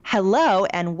Hello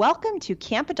and welcome to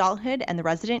Camp Adulthood and the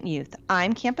Resident Youth.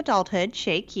 I'm Camp Adulthood,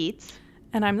 Shay Keats.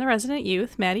 And I'm the Resident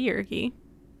Youth, Maddie Yerke.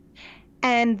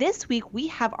 And this week we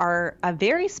have a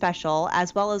very special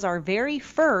as well as our very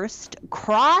first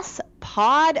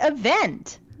cross-pod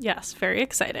event. Yes, very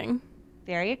exciting.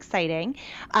 Very exciting.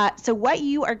 So what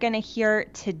you are going to hear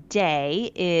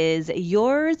today is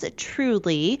yours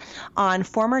truly on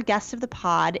former guest of the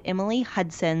pod, Emily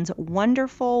Hudson's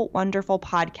wonderful, wonderful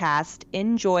podcast,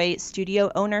 Enjoy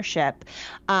Studio Ownership,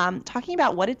 talking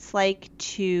about what it's like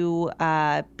to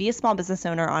be a small business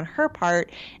owner on her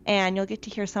part. And you'll get to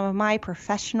hear some of my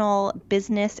professional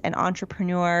business and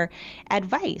entrepreneur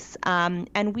advice.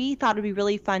 And we thought it would be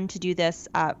really fun to do this,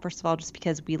 first of all, just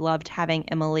because we loved having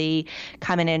Emily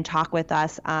come in and talk with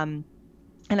us. And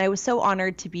I was so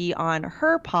honored to be on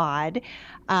her pod.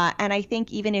 And I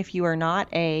think even if you are not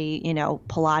a,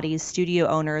 Pilates studio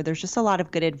owner, there's just a lot of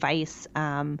good advice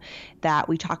that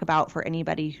we talk about for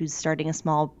anybody who's starting a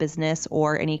small business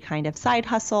or any kind of side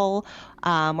hustle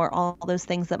or all those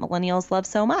things that millennials love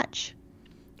so much.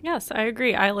 Yes, I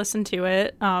agree. I listened to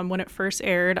it when it first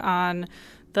aired on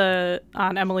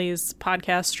Emily's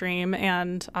podcast stream.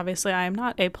 And obviously I am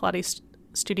not a Pilates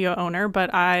studio owner,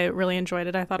 but I really enjoyed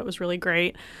it. I thought it was really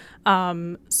great.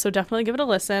 So definitely give it a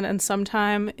listen. And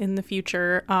sometime in the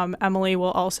future, Emily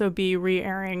will also be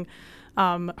re-airing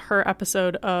her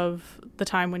episode of the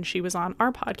time when she was on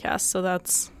our podcast. So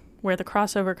that's where the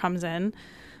crossover comes in.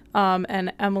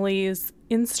 And Emily's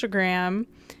Instagram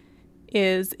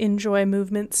is Enjoy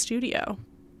Movement Studio,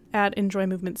 at Enjoy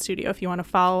Movement Studio, if you want to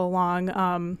follow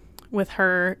along with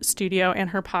her studio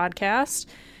and her podcast.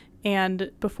 And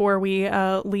before we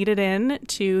lead it in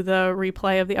to the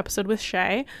replay of the episode with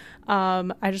Shay,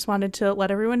 I just wanted to let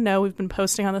everyone know we've been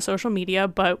posting on the social media,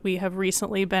 but we have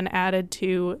recently been added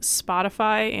to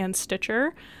Spotify and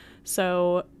Stitcher.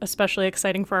 So especially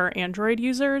exciting for our Android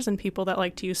users and people that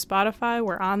like to use Spotify.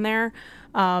 We're on there.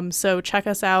 So check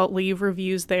us out, leave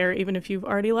reviews there. Even if you've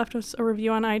already left us a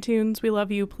review on iTunes, we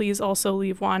love you. Please also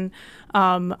leave one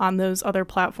on those other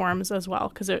platforms as well,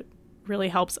 because it really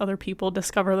helps other people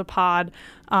discover the pod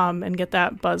and get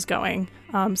that buzz going.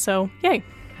 So yay.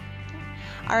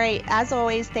 All right. As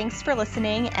always, thanks for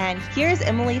listening. And here's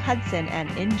Emily Hudson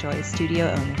and Enjoy Studio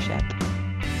Ownership.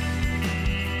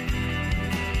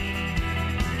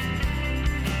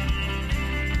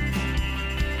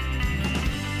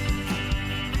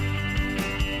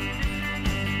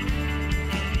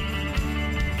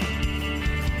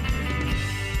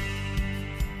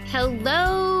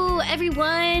 Hello,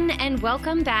 everyone, and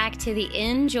welcome back to the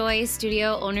Enjoy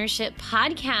Studio Ownership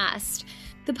podcast,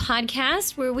 the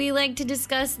podcast where we like to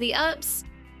discuss the ups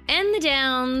and the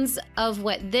downs of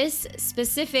what this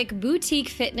specific boutique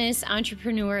fitness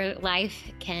entrepreneur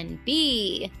life can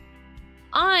be.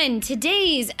 On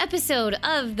today's episode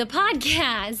of the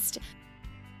podcast,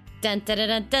 dun, dun,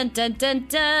 dun, dun, dun, dun,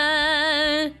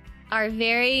 dun, our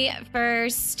very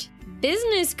first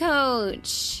business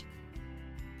coach.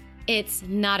 It's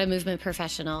not a movement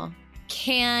professional.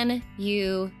 Can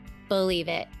you believe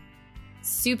it?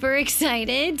 Super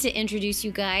excited to introduce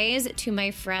you guys to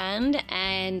my friend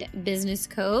and business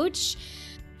coach,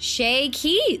 Shay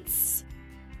Keats.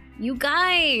 You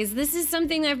guys, this is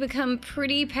something that I've become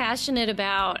pretty passionate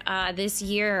about this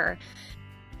year.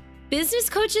 Business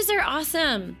coaches are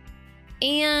awesome.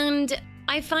 And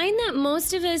I find that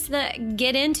most of us that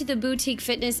get into the boutique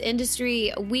fitness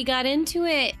industry, we got into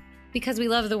it because we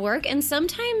love the work and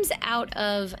sometimes out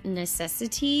of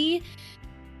necessity.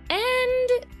 And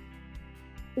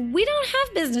we don't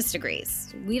have business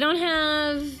degrees. We don't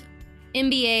have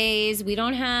MBAs. We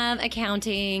don't have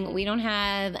accounting. We don't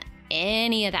have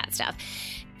any of that stuff.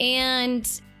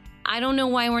 And I don't know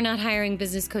why we're not hiring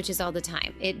business coaches all the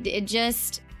time. It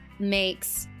just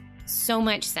makes so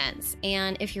much sense.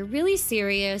 And if you're really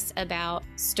serious about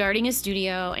starting a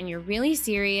studio and you're really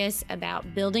serious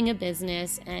about building a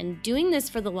business and doing this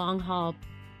for the long haul,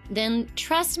 then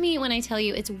trust me when I tell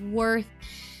you it's worth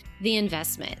the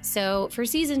investment. So for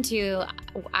season 2,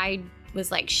 I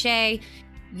was like, Shay,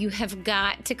 you have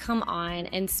got to come on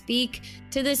and speak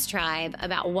to this tribe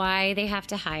about why they have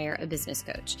to hire a business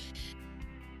coach.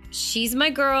 She's my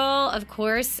girl. Of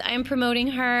course, I'm promoting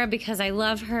her because I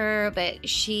love her, but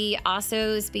she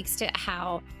also speaks to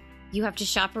how you have to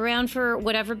shop around for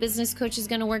whatever business coach is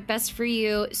going to work best for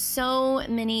you. So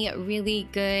many really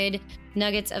good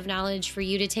nuggets of knowledge for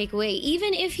you to take away,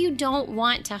 even if you don't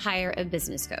want to hire a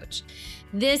business coach.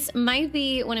 This might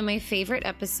be one of my favorite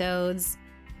episodes,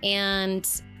 and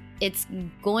It's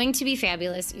going to be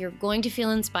fabulous. You're going to feel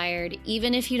inspired.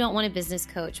 Even if you don't want a business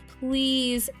coach,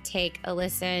 please take a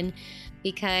listen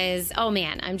because, oh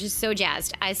man, I'm just so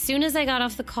jazzed. As soon as I got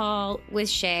off the call with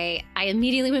Shay, I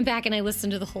immediately went back and I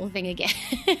listened to the whole thing again,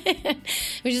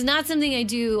 which is not something I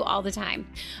do all the time.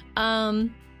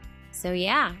 So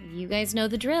yeah, you guys know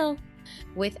the drill.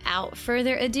 Without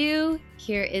further ado,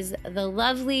 here is the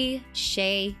lovely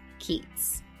Shay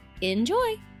Keats.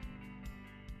 Enjoy.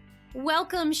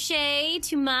 Welcome, Shay,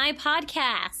 to my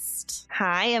podcast.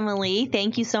 Hi, Emily.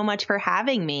 Thank you so much for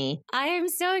having me. I am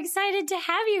so excited to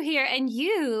have you here. And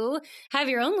you have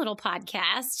your own little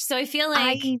podcast. So I feel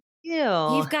like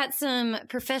you've got some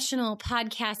professional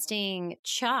podcasting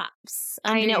chops.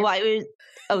 I know. Well,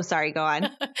 oh, sorry. Go on.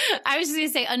 I was just going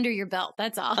to say under your belt.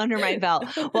 That's all. Under my belt.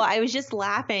 Well, I was just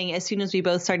laughing as soon as we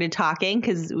both started talking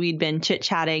because we'd been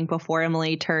chit-chatting before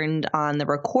Emily turned on the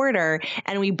recorder,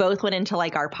 and we both went into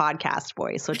like our podcast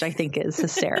voice, which I think is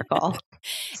hysterical.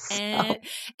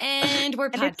 And we're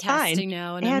podcasting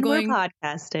now. And we're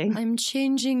podcasting. I'm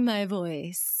changing my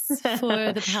voice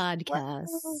for the podcast.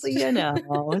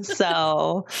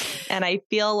 So, and I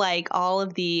feel like all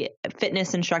of the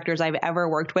fitness instructors I've ever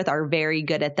worked with are very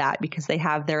good at that because they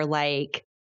have their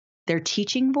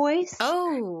teaching voice.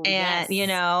 Oh, and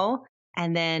yes.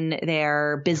 And then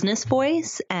their business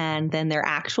voice and then their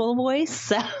actual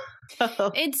voice.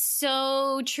 So it's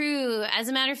so true. As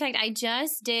a matter of fact, I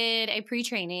just did a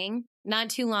pre-training not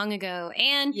too long ago.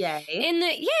 And yes.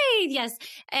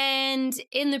 And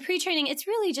in the pre-training, it's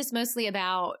really just mostly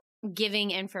about giving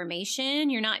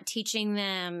information. You're not teaching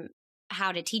them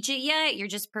how to teach it yet. You're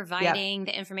just providing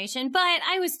the information. But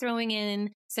I was throwing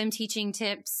in some teaching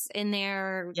tips in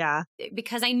there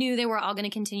because I knew they were all going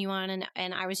to continue on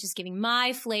and I was just giving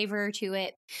my flavor to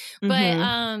it. But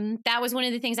that was one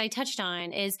of the things I touched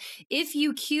on is if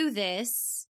you cue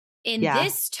this in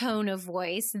this tone of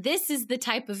voice, this is the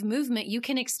type of movement you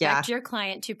can expect your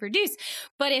client to produce.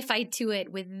 But if I do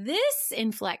it with this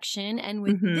inflection and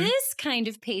with this kind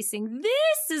of pacing,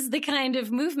 this is the kind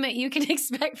of movement you can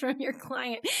expect from your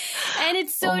client. And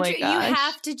it's so true. You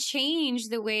have to change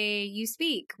the way you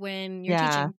speak when you're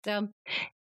teaching.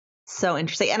 So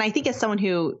interesting. And I think as someone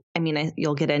who,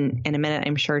 you'll get in a minute,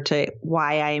 I'm sure, to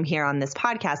why I am here on this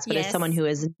podcast, but as someone who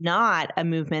is not a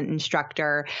movement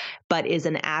instructor, but is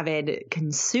an avid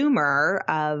consumer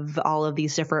of all of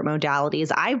these different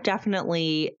modalities, I've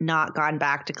definitely not gone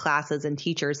back to classes and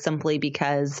teachers simply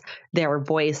because their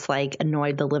voice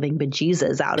annoyed the living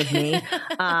bejesus out of me.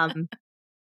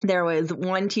 There was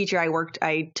one teacher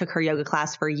I took her yoga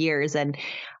class for years, and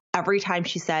every time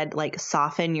she said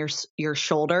soften your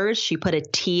shoulders, she put a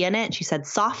T in it. She said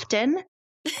soften,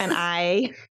 and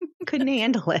I couldn't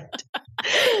handle it.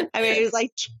 It was I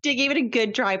gave it a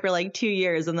good try for 2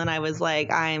 years, and then I was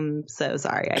like, I'm so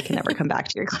sorry, I can never come back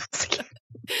to your class again.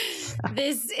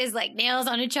 This is like nails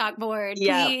on a chalkboard.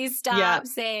 Please stop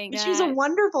saying that. She was a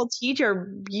wonderful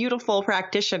teacher, beautiful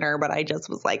practitioner, but I just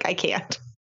was like, I can't.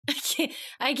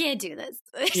 I can't do this.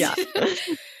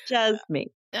 Just me.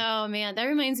 Oh man, that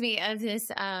reminds me of this.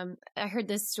 I heard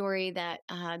this story that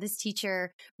this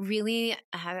teacher really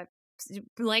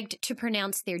liked to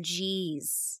pronounce their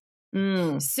G's.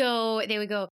 So they would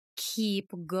go,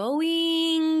 keep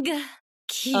going,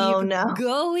 keep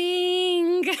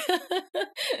going.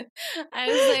 I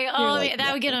was like, oh, man,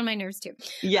 that would get on my nerves too.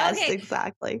 Yes,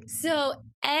 exactly. So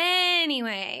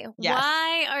anyway,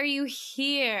 why are you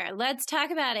here? Let's talk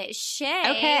about it.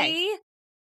 Shay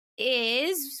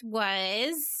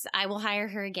was, I will hire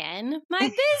her again,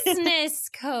 my business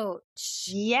coach.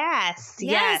 Yes.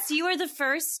 You are the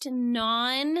first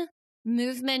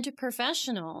non-movement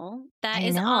professional that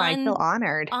is I feel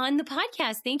honored on the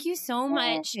podcast. Thank you so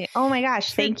much. Oh my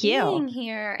gosh. Thank you. Being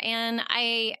here. And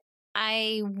I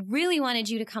really wanted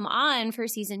you to come on for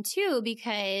season 2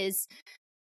 because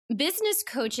business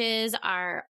coaches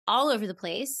are all over the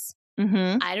place.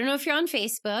 I don't know if you're on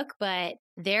Facebook, but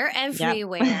they're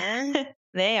everywhere.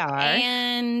 They are.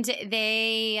 And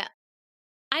I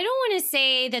don't want to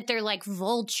say that they're like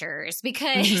vultures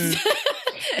because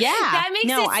that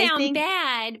makes it sound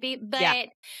bad. But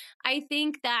I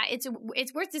think that it's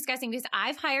worth discussing because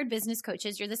I've hired business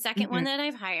coaches. You're the second one that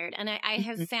I've hired. And I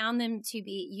have found them to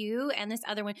be, you and this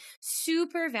other one,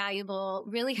 super valuable,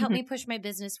 really helped me push my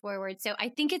business forward. So I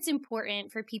think it's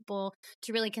important for people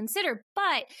to really consider,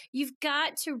 but you've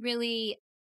got to really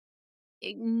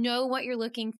know what you're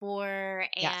looking for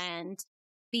and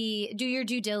do your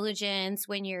due diligence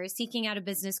when you're seeking out a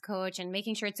business coach and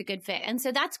making sure it's a good fit. And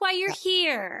so that's why you're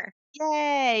here.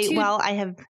 Yay. Well, I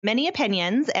have many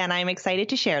opinions and I'm excited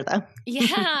to share them.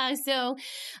 Yeah. So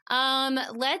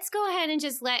let's go ahead and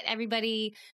just let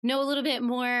everybody know a little bit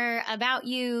more about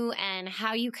you and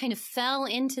how you kind of fell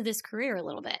into this career a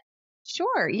little bit.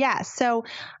 Sure. Yeah. So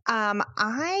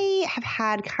I have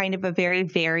had kind of a very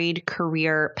varied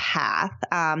career path.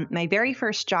 My very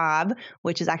first job,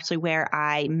 which is actually where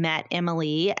I met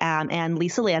Emily and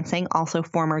Lisa Lansing, also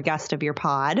former guest of your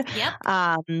pod. Yep.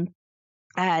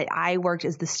 I worked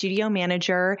as the studio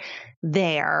manager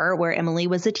there, where Emily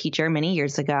was a teacher many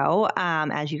years ago,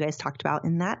 as you guys talked about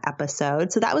in that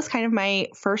episode. So that was kind of my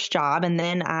first job. And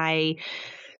then I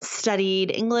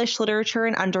studied English literature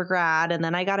in undergrad, and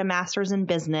then I got a master's in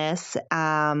business.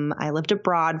 I lived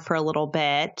abroad for a little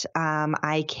bit.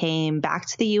 I came back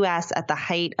to the U.S. at the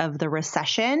height of the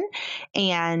recession,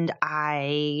 and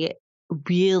I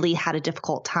really had a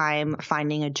difficult time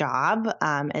finding a job.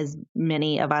 As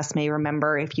many of us may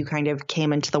remember, if you kind of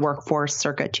came into the workforce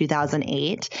circa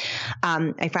 2008,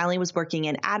 I finally was working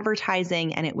in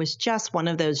advertising, and it was just one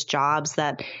of those jobs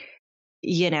that,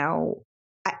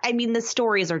 I mean, the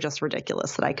stories are just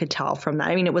ridiculous that I could tell from that.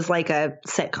 I mean, it was like a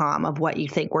sitcom of what you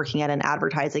think working at an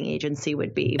advertising agency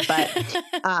would be, but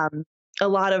a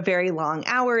lot of very long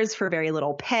hours for very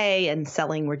little pay and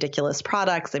selling ridiculous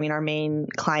products. I mean, our main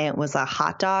client was a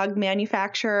hot dog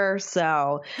manufacturer.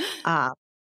 So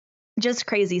just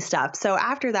crazy stuff. So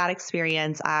after that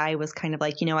experience, I was kind of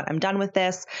like, you know what, I'm done with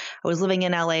this. I was living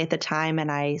in LA at the time,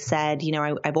 and I said,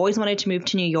 I've always wanted to move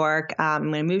to New York.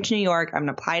 I'm going to move to New York. I'm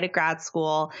going to apply to grad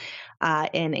school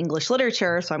in English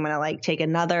literature. So I'm going to take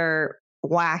another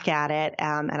whack at it.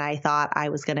 And I thought I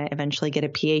was going to eventually get a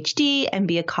PhD and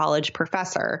be a college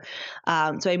professor.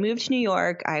 So I moved to New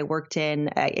York. I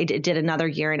did another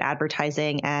year in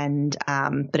advertising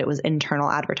but it was internal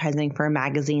advertising for a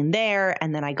magazine there.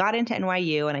 And then I got into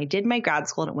NYU and I did my grad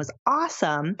school, and it was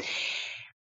awesome.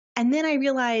 And then I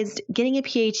realized getting a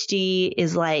PhD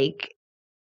is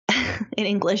in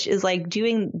English is like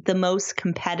doing the most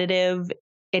competitive.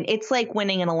 And it's like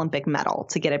winning an Olympic medal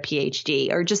to get a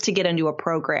PhD or just to get into a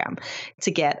program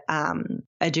to get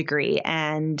a degree.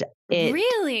 And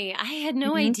really, I had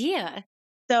no idea.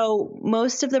 So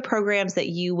most of the programs that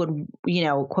you would,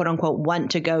 quote unquote,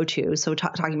 want to go to. So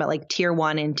talking about tier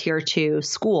 1 and tier 2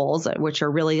 schools, which are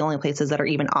really the only places that are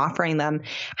even offering them,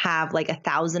 have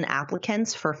 1,000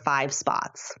 applicants for 5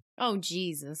 spots. Oh,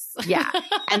 Jesus. Yeah.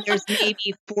 And there's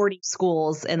maybe 40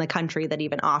 schools in the country that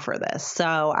even offer this. So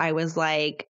I was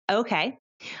like, okay,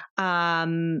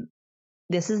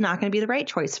 this is not going to be the right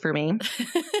choice for me.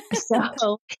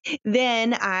 So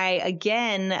then I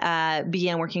again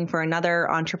began working for another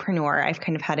entrepreneur. I've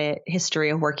kind of had a history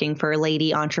of working for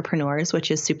lady entrepreneurs, which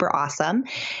is super awesome.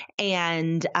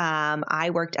 And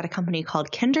I worked at a company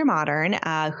called Kinder Modern,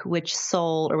 which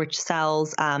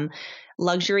sells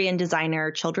luxury and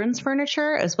designer children's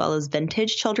furniture, as well as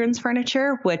vintage children's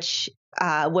furniture, which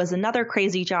was another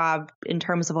crazy job in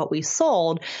terms of what we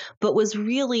sold, but was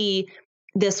really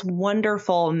this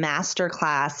wonderful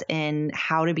masterclass in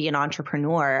how to be an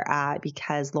entrepreneur,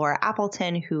 because Laura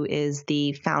Appleton, who is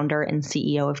the founder and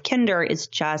CEO of Kinder,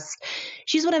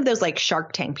 she's one of those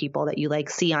Shark Tank people that you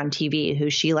see on TV,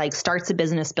 who she starts a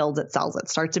business, builds it, sells it,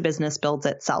 starts a business, builds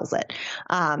it, sells it.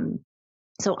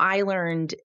 So I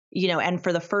learned, and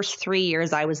for the first 3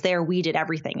 years I was there, we did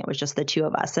everything. It was just the two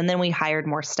of us. And then we hired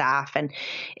more staff and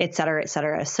et cetera, et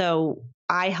cetera. So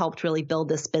I helped really build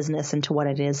this business into what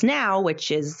it is now,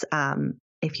 which is,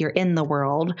 if you're in that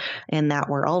world,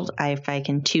 if I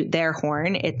can toot their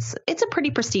horn, it's a pretty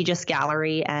prestigious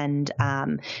gallery, and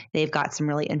they've got some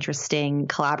really interesting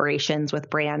collaborations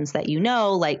with brands that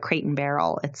like Crate and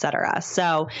Barrel, et cetera.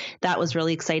 So that was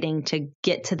really exciting to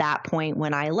get to that point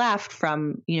when I left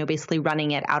from, basically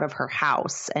running it out of her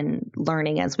house and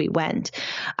learning as we went.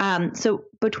 So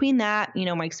between that,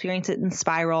 my experience at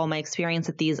Inspiral, my experience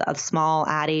at these small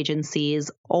ad agencies,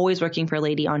 always working for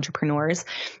lady entrepreneurs,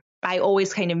 I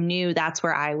always kind of knew that's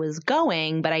where I was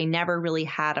going, but I never really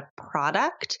had a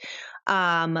product.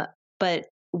 But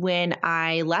when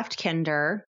I left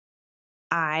Kinder,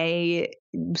 I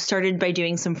started by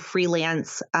doing some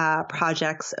freelance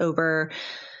projects over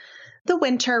the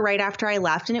winter right after I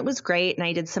left, and it was great. And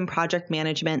I did some project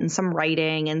management and some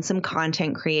writing and some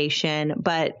content creation.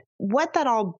 But what that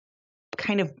all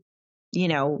kind of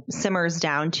simmers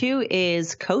down to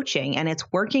is coaching, and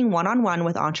it's working one-on-one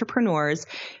with entrepreneurs.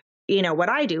 What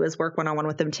I do is work one-on-one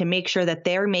with them to make sure that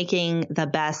they're making the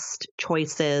best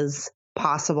choices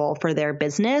possible for their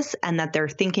business, and that they're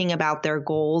thinking about their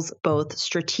goals both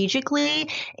strategically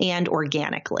and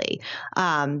organically,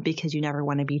 because you never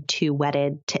want to be too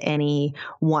wedded to any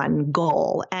one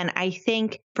goal. And I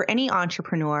think for any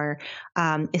entrepreneur,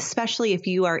 especially if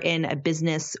you are in a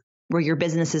business where your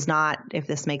business is not, if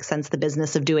this makes sense, the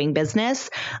business of doing business,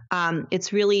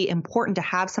 it's really important to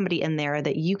have somebody in there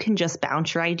that you can just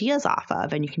bounce your ideas off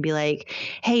of. And you can be like,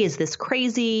 hey, is this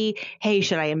crazy? Hey,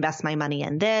 should I invest my money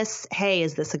in this? Hey,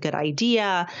 is this a good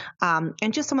idea?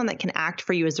 And just someone that can act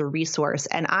for you as a resource.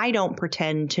 And I don't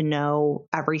pretend to know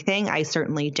everything. I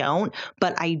certainly don't,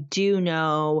 but I do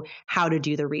know how to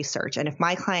do the research. And if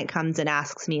my client comes and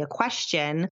asks me a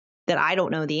question that I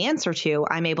don't know the answer to,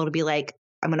 I'm able to be like,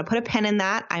 I'm going to put a pin in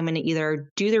that. I'm going to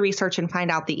either do the research and find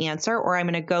out the answer, or I'm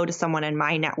going to go to someone in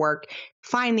my network,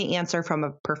 find the answer from a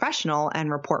professional,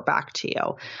 and report back to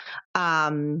you.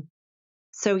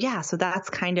 So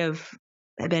that's kind of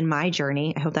been my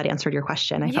journey. I hope that answered your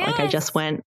question. I felt like I just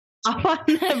went off on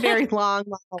a very long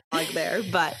monologue there,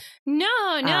 but no,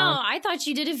 I thought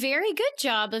you did a very good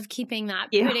job of keeping that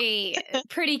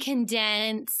pretty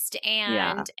condensed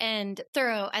and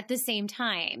thorough at the same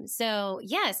time. So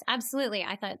yes, absolutely.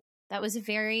 I thought that was a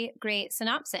very great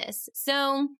synopsis.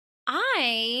 So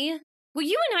you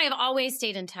and I have always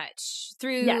stayed in touch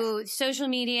through social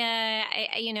media,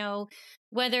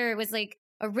 whether it was like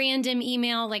a random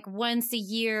email like once a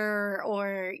year,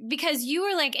 or because you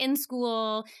were like in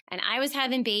school and I was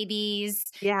having babies.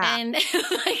 Yeah. And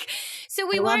so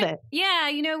we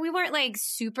weren't like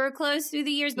super close through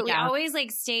the years, but we always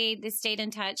like stayed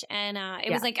in touch. And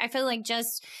it was like, I feel like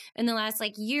just in the last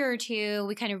like year or two,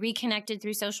 we kind of reconnected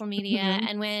through social media.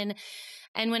 Mm-hmm.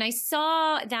 And when I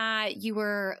saw that you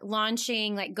were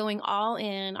launching, like going all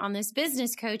in on this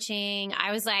business coaching,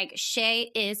 I was like,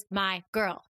 Shay is my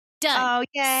girl. Done. Oh,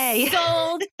 yay.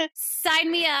 Sold.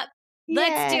 Sign me up.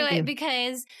 Let's do it,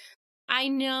 because I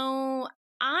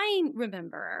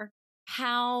remember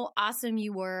how awesome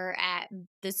you were at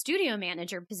the studio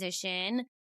manager position.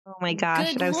 Oh my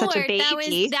gosh, I was such a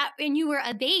baby. And you were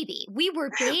a baby. We were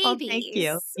babies. Oh, thank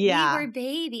you. Yeah. We were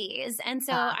babies. And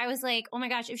so I was like, oh my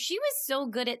gosh, if she was so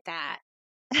good at that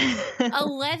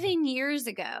 11 years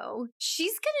ago,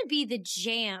 she's going to be the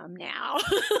jam now.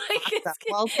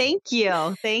 Well, thank you.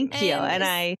 And go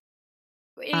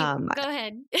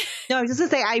ahead. No, I was just going to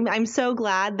say, I'm so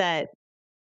glad that,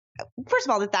 first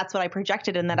of all, that's what I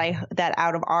projected, and that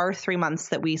out of our 3 months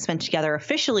that we spent together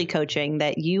officially coaching,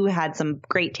 that you had some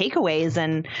great takeaways.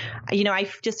 And, I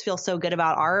just feel so good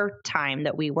about our time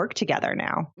that we work together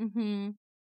now. Mm-hmm.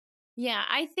 Yeah,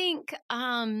 I think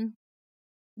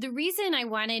the reason I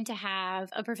wanted to have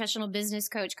a professional business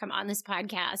coach come on this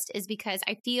podcast is because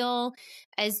I feel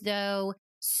as though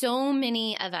so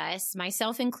many of us,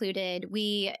 myself included,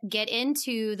 we get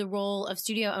into the role of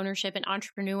studio ownership and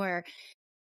entrepreneur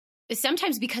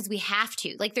sometimes because we have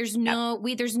to. Like there's no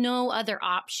other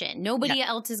option. Nobody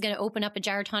else is going to open up a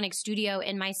gyrotonic studio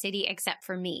in my city except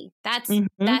for me. That's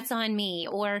on me.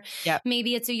 Or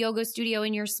maybe it's a yoga studio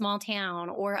in your small town,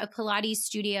 or a Pilates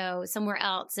studio somewhere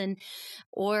else,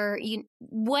 or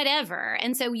whatever.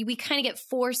 And so we kind of get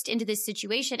forced into this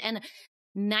situation. And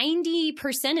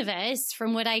 90% of us,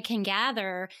 from what I can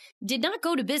gather, did not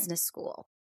go to business school.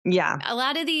 Yeah. A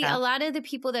lot of the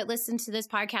people that listen to this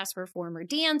podcast were former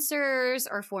dancers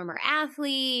or former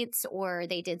athletes, or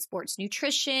they did sports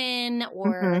nutrition,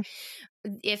 or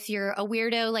if you're a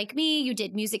weirdo like me, you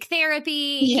did music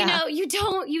therapy. Yeah. You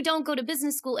don't go to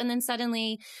business school and then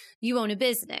suddenly you own a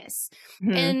business.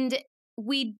 Mm-hmm. And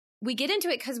we get into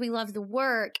it because we love the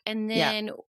work, and then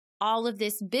all of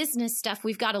this business stuff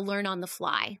we've got to learn on the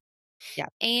fly. Yeah.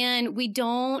 And we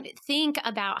don't think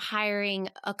about hiring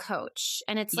a coach.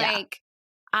 And it's like,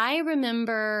 I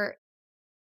remember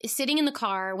sitting in the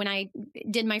car when I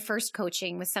did my first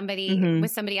coaching with somebody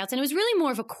else. And it was really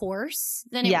more of a course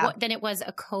than it was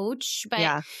a coach.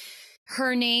 But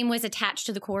her name was attached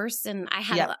to the course, and I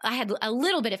had a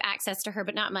little bit of access to her,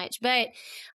 but not much. But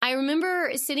I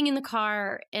remember sitting in the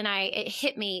car, and it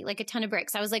hit me like a ton of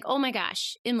bricks. I was like, oh my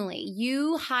gosh, Emily,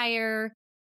 you hire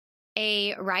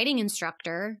a riding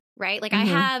instructor, right? Like I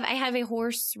have a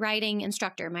horse riding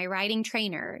instructor, my riding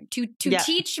trainer, to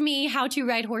teach me how to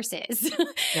ride horses.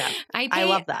 I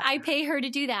love that. I pay her to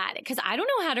do that because I don't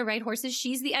know how to ride horses.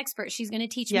 She's the expert. She's going to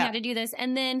teach me how to do this.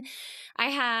 And then I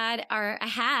had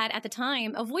at the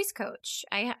time a voice coach.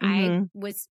 I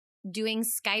was doing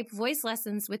Skype voice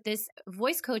lessons with this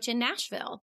voice coach in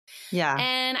Nashville. Yeah.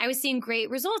 And I was seeing great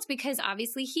results because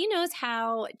obviously he knows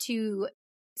how to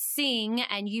sing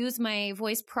and use my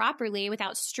voice properly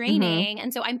without straining.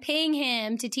 And so I'm paying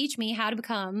him to teach me how to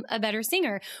become a better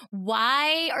singer.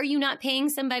 Why are you not paying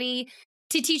somebody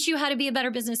to teach you how to be a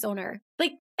better business owner?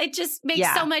 Like, it just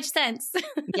makes so much sense.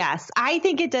 Yes, I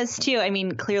think it does too. I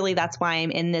mean, clearly that's why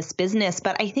I'm in this business,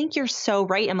 but I think you're so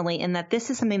right, Emily, in that this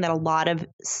is something that a lot of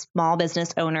small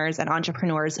business owners and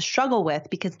entrepreneurs struggle with,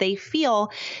 because they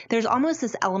feel there's almost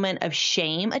this element of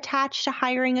shame attached to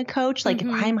hiring a coach. Like, if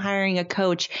I'm hiring a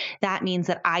coach, that means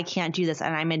that I can't do this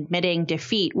and I'm admitting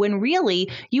defeat, when really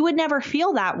you would never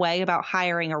feel that way about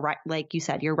hiring like you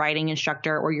said, your writing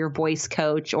instructor or your voice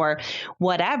coach or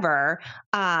whatever.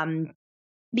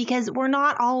 Because we're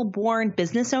not all born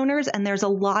business owners, and there's a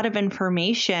lot of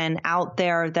information out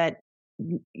there that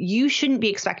you shouldn't be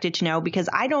expected to know, because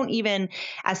I don't even,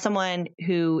 as someone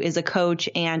who is a coach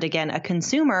and again, a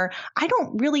consumer, I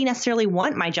don't really necessarily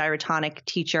want my gyrotonic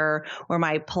teacher or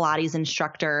my Pilates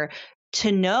instructor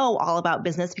to know all about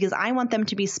business, because I want them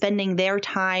to be spending their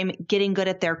time getting good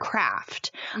at their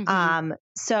craft.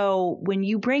 So when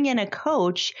you bring in a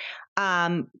coach,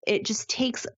 it just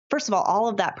takes, first of all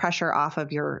of that pressure off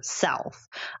of yourself.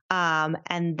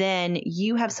 And then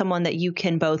you have someone that you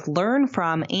can both learn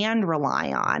from and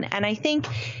rely on. And I think,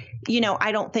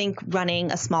 I don't think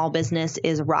running a small business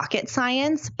is rocket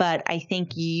science, but I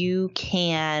think you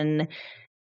can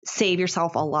save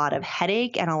yourself a lot of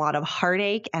headache and a lot of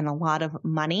heartache and a lot of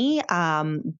money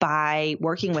by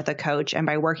working with a coach and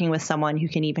by working with someone who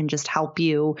can even just help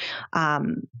you,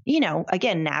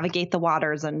 again, navigate the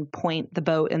waters and point the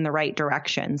boat in the right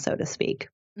direction, so to speak.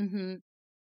 I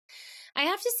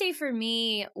have to say, for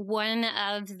me, one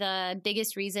of the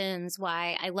biggest reasons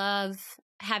why I love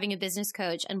having a business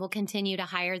coach and will continue to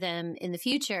hire them in the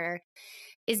future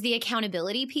is the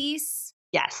accountability piece.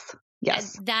 Yes.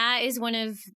 That is one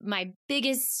of my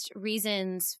biggest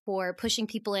reasons for pushing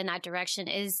people in that direction.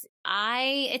 It's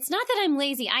not that I'm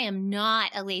lazy. I am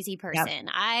not a lazy person.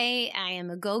 Yep. I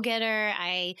am a go-getter.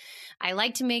 I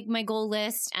like to make my goal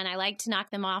list and I like to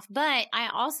knock them off, but I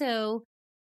also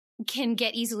can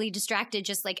get easily distracted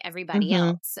just like everybody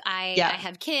else. I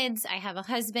have kids, I have a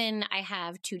husband, I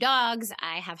have 2 dogs,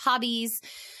 I have hobbies,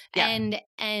 and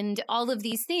all of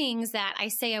these things that I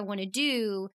say I want to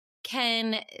do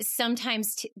can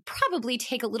sometimes probably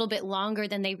take a little bit longer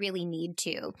than they really need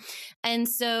to. And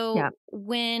so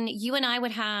when you and I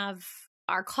would have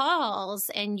our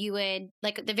calls and you would,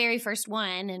 like the very first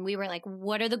one, and we were like,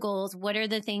 what are the goals? What are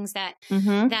the things that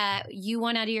that you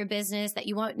want out of your business, that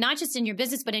you want not just in your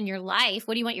business, but in your life?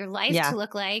 What do you want your life to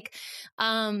look like?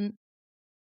 And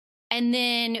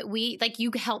then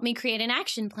you helped me create an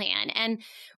action plan, and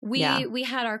we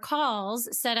had our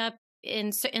calls set up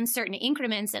in certain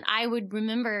increments. And I would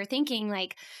remember thinking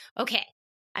like, okay,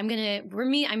 I'm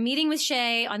meeting with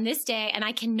Shay on this day, and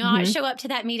I cannot show up to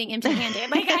that meeting empty-handed.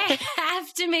 Like, I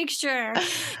have to make sure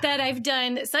that I've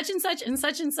done such and such and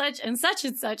such and such and such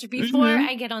and such before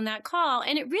I get on that call.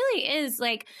 And it really is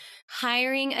like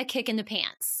hiring a kick in the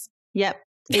pants. Yep.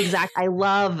 Exactly.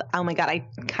 Oh my God, I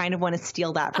kind of want to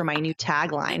steal that for my new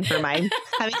tagline for my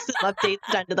having some updates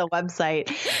done to the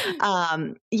website.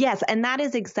 Yes. And that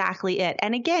is exactly it.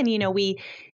 And again,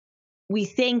 we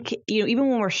think, even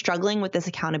when we're struggling with this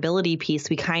accountability piece,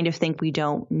 we kind of think we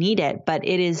don't need it, but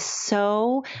it is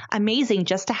so amazing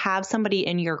just to have somebody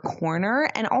in your corner.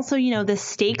 And also, the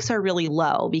stakes are really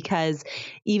low, because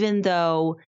even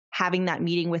though having that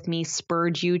meeting with me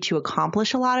spurred you to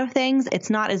accomplish a lot of things, it's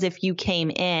not as if you came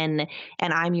in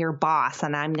and I'm your boss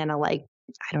and I'm going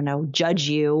to judge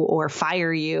you or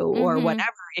fire you or whatever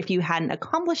if you hadn't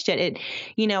accomplished it.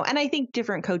 And I think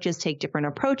different coaches take different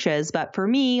approaches, but for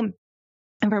me,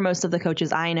 and for most of the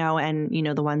coaches I know, and,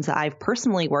 the ones that I've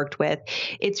personally worked with,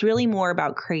 it's really more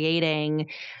about creating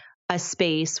a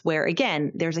space where,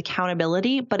 again, there's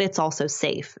accountability, but it's also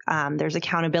safe. There's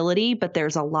accountability, but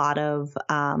there's a lot of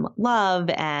love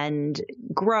and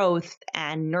growth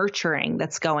and nurturing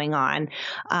that's going on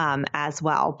as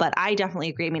well. But I definitely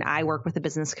agree. I mean, I work with a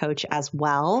business coach as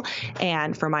well,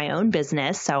 and for my own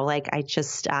business. So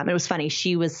it was funny.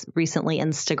 She was recently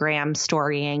Instagram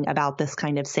storying about this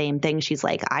kind of same thing. She's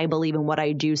like, I believe in what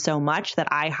I do so much that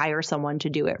I hire someone to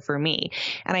do it for me.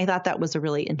 And I thought that was a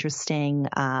really interesting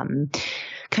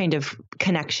kind of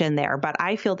connection there. But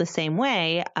I feel the same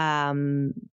way.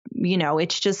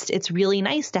 It's really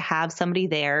nice to have somebody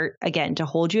there, again, to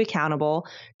hold you accountable,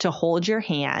 to hold your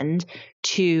hand,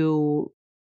 to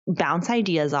bounce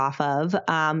ideas off of.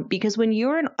 Because when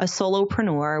you're a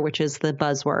solopreneur, which is the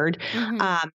buzzword,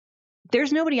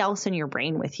 there's nobody else in your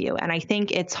brain with you. And I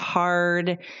think it's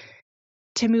hard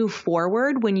to move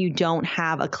forward when you don't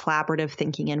have a collaborative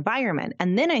thinking environment.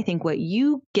 And then I think what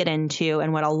you get into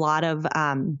and what a lot of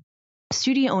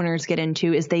studio owners get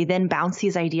into is they then bounce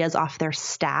these ideas off their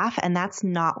staff, and that's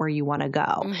not where you want to go.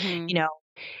 Mm-hmm. You know,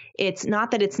 it's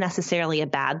not that it's necessarily a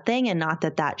bad thing and not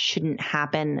that that shouldn't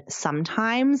happen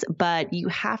sometimes, but you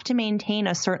have to maintain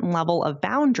a certain level of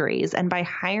boundaries. And by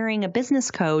hiring a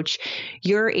business coach,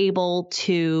 you're able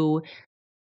to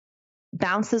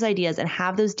bounce those ideas and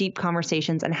have those deep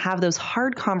conversations and have those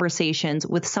hard conversations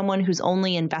with someone who's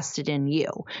only invested in you,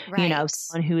 Right. you know,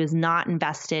 someone who is not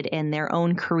invested in their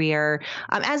own career,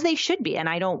 as they should be. And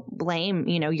I don't blame,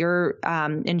 you know, your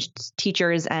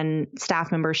teachers and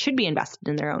staff members should be invested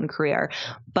in their own career,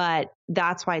 but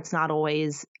that's why it's not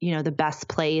always, you know, the best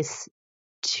place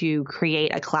to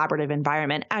create a collaborative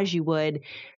environment as you would,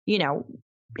 you know,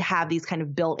 have these kind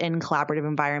of built-in collaborative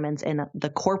environments in the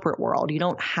corporate world. You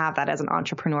don't have that as an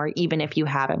entrepreneur, even if you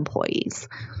have employees.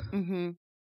 Mm-hmm.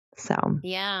 So,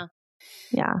 Yeah.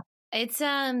 It's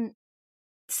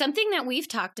something that we've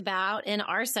talked about in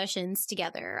our sessions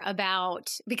together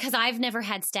because I've never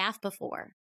had staff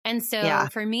before. And so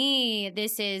for me,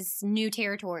 this is new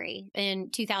territory in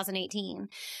 2018.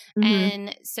 Mm-hmm.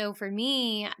 And so for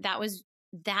me, that was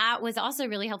also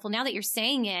really helpful. Now that you're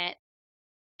saying it,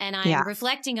 and I'm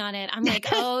reflecting on it, I'm like,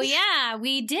 oh yeah,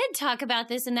 we did talk about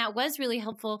this. And that was really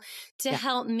helpful to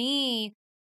help me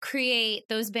create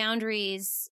those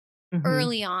boundaries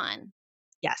early on.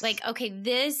 Yes. Like, okay,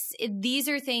 these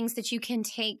are things that you can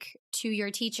take to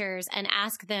your teachers and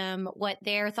ask them what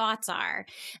their thoughts are.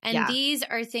 And these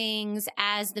are things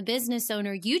as the business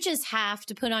owner, you just have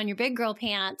to put on your big girl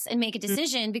pants and make a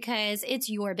decision because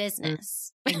it's your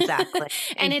business. Exactly.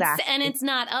 And it's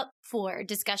not up for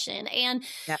discussion. And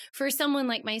for someone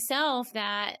like myself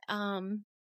that, I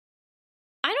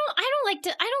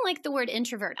don't like the word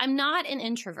introvert. I'm not an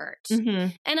introvert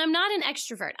and I'm not an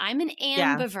extrovert. I'm an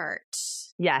ambivert.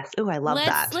 Yes. Oh, I love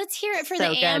that. Let's hear it for So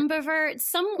the good. ambivert.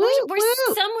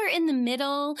 We're somewhere in the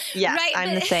middle. Yes, right?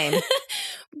 I'm the same.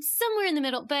 Somewhere in the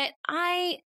middle, but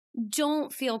I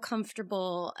don't feel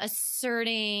comfortable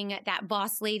asserting that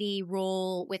boss lady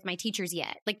role with my teachers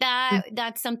yet. Like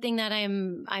that's something that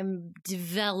I'm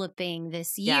developing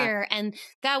this year. And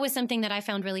that was something that I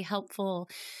found really helpful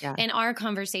in our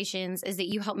conversations, is that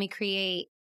you helped me create,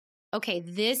 okay,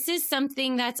 this is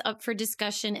something that's up for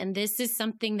discussion and this is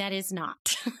something that is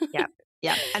not.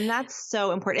 Yeah. And that's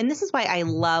so important. And this is why I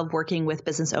love working with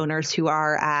business owners who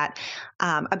are at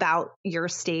about your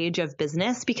stage of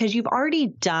business, because you've already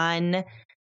done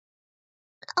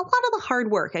a lot of the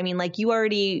hard work. I mean, like you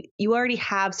already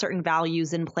have certain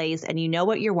values in place and you know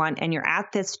what you want, and you're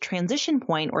at this transition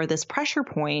point or this pressure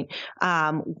point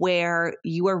where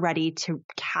you are ready to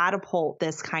catapult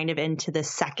this kind of into the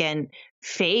second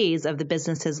phase of the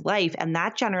business's life. And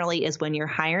that generally is when you're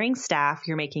hiring staff,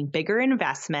 you're making bigger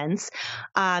investments.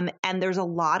 And there's a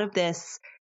lot of this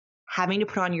having to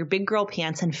put on your big girl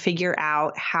pants and figure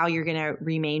out how you're going to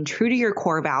remain true to your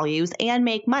core values and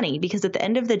make money. Because at the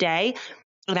end of the day,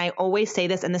 and I always say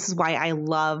this, and this is why I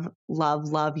love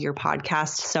your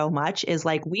podcast so much, is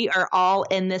like, we are all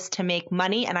in this to make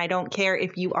money. And I don't care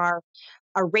if you are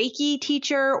a Reiki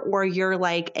teacher or you're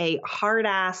like a hard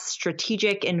ass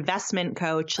strategic investment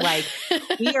coach. Like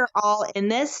we are all in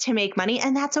this to make money,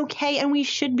 and that's okay. And we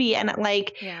should be. And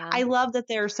like, I love that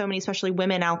there are so many, especially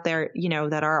women out there, you know,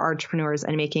 that are entrepreneurs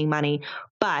and making money.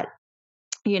 But,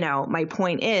 you know, my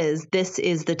point is, this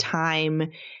is the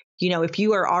time, you know, if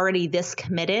you are already this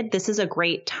committed, this is a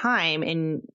great time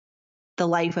in the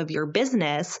life of your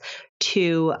business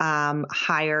to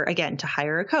hire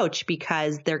a coach,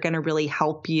 because they're going to really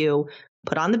help you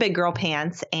put on the big girl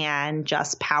pants and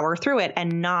just power through it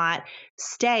and not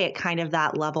stay at kind of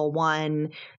that level one,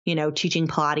 you know, teaching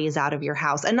Pilates out of your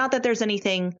house. And not that there's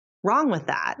anything wrong with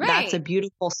that. Right. That's a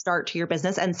beautiful start to your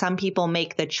business. And some people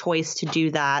make the choice to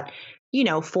do that, you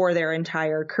know, for their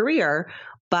entire career.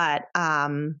 But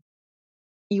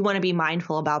you want to be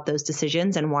mindful about those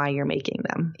decisions and why you're making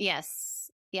them. Yes.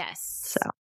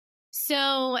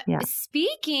 So yeah.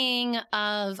 Speaking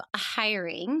of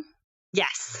hiring.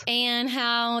 Yes. And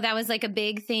how that was like a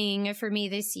big thing for me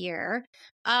this year.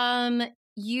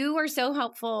 You were so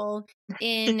helpful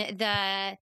in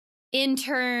the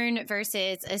intern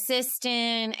versus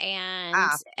assistant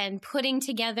and putting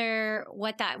together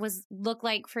what that looked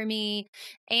like for me.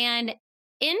 And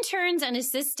interns and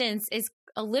assistants is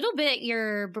a little bit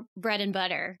your bread and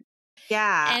butter.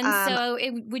 Yeah. And so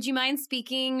would you mind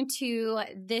speaking to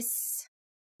this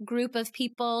group of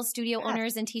people, studio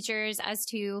owners and teachers, as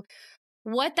to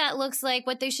what that looks like,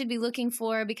 what they should be looking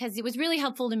for? Because it was really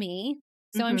helpful to me.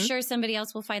 So I'm sure somebody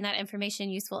else will find that information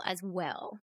useful as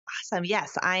well. Awesome.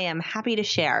 Yes, I am happy to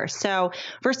share. So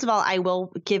first of all, I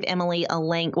will give Emily a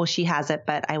link. Well, she has it,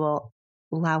 but I will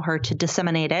allow her to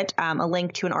disseminate it, a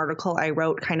link to an article I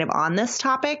wrote kind of on this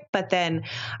topic. But then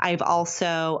I've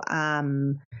also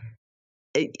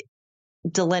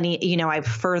I've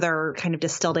further kind of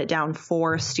distilled it down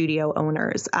for studio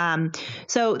owners.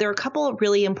 So there are a couple of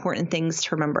really important things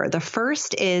to remember. The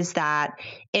first is that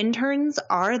interns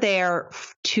are there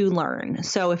to learn.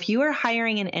 So if you are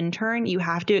hiring an intern, you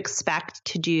have to expect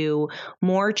to do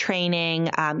more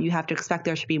training. You have to expect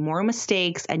there to be more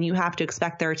mistakes, and you have to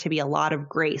expect there to be a lot of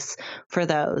grace for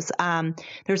those.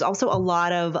 There's also a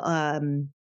lot of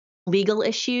legal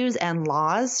issues and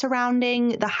laws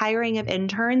surrounding the hiring of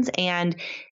interns, and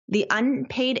the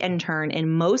unpaid intern in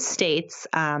most states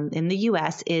in the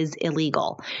U.S. is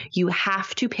illegal. You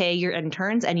have to pay your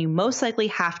interns, and you most likely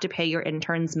have to pay your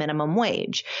interns minimum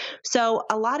wage. So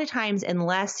a lot of times,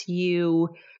 unless you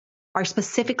are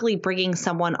specifically bringing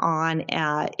someone on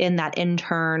in that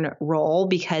intern role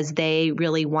because they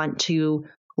really want to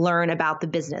learn about the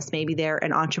business. Maybe they're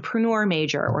an entrepreneur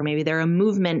major, or maybe they're a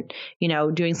movement,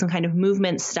 doing some kind of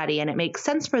movement study, and it makes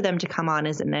sense for them to come on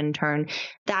as an intern.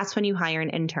 That's when you hire an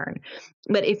intern.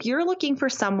 But if you're looking for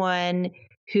someone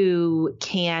who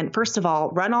can, first of all,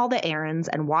 run all the errands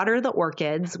and water the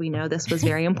orchids, we know this was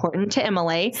very important to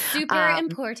Emily. Super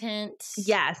important.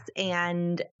 Yes.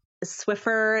 And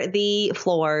Swiffer the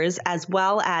floors, as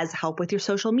well as help with your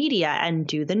social media and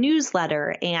do the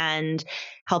newsletter and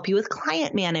help you with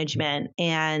client management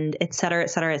and et cetera,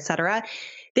 et cetera, et cetera.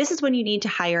 This is when you need to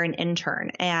hire an intern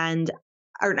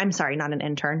I'm sorry, not an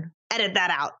intern. Edit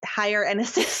that out. Hire an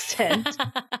assistant.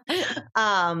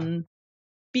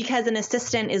 Because an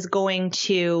assistant is going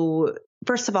to,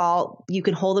 first of all, you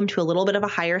can hold them to a little bit of a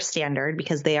higher standard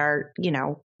because they are,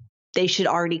 they should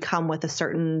already come with a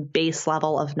certain base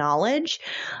level of knowledge.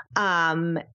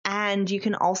 And you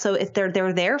can also, if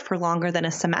they're there for longer than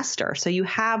a semester. So you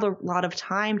have a lot of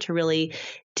time to really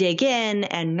dig in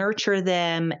and nurture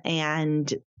them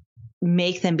and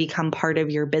make them become part of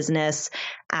your business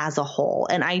as a whole.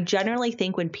 And I generally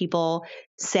think when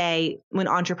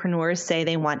entrepreneurs say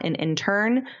they want an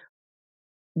intern,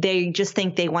 they just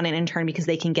think they want an intern because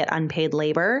they can get unpaid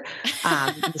labor.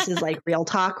 This is like real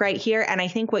talk right here. And I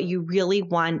think what you really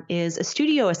want is a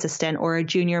studio assistant or a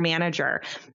junior manager.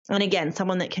 And again,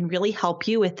 someone that can really help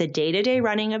you with the day-to-day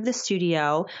running of the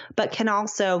studio, but can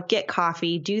also get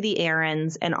coffee, do the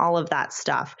errands, and all of that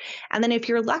stuff. And then if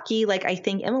you're lucky, like I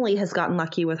think Emily has gotten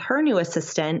lucky with her new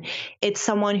assistant, it's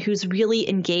someone who's really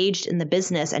engaged in the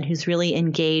business and who's really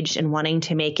engaged in wanting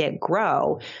to make it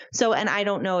grow. So, and I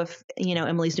don't know if,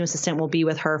 Emily's new assistant will be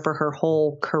with her for her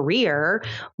whole career,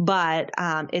 but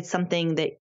it's something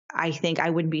that I think I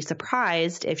wouldn't be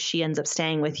surprised if she ends up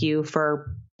staying with you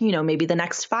for maybe the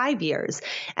next 5 years.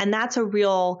 And that's a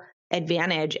real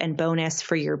advantage and bonus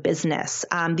for your business.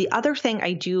 The other thing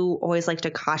I do always like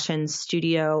to caution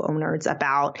studio owners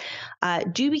about,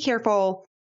 do be careful.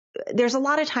 There's a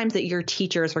lot of times that your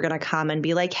teachers are going to come and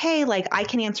be like, hey, like I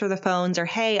can answer the phones, or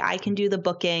hey, I can do the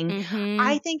booking. Mm-hmm.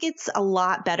 I think it's a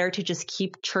lot better to just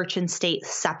keep church and state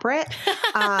separate.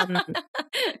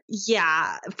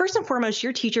 Yeah. First and foremost,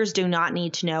 your teachers do not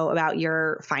need to know about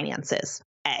your finances.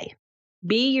 A.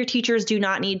 B, your teachers do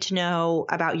not need to know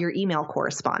about your email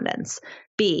correspondence.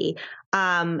 B,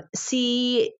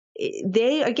 C,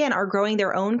 they, again, are growing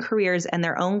their own careers and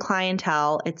their own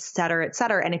clientele, et cetera, et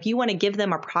cetera. And if you want to give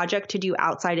them a project to do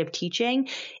outside of teaching,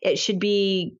 it should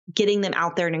be getting them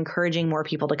out there and encouraging more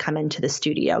people to come into the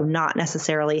studio, not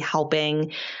necessarily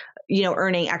helping,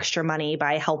 earning extra money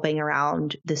by helping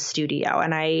around the studio.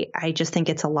 And I just think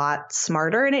it's a lot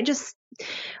smarter, and it just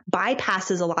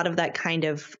bypasses a lot of that kind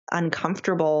of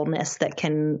uncomfortableness that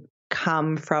can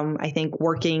come from, I think,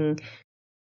 working,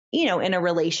 in a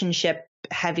relationship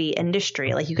heavy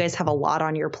industry. Like you guys have a lot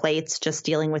on your plates just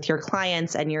dealing with your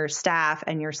clients and your staff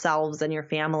and yourselves and your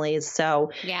families.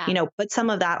 So, put some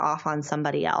of that off on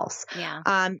somebody else. Yeah.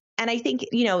 And I think,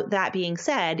 that being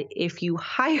said, if you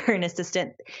hire an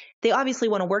assistant, they obviously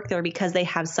want to work there because they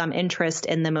have some interest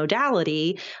in the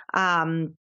modality.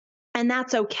 And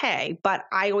that's okay. But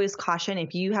I always caution,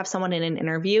 if you have someone in an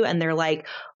interview and they're like,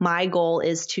 my goal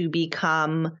is to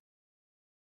become,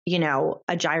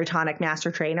 a gyrotonic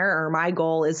master trainer, or my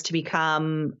goal is to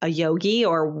become a yogi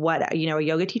or a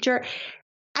yoga teacher,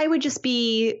 I would just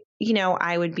be,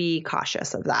 I would be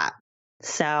cautious of that.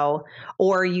 So,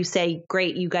 or you say,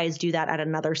 great, you guys do that at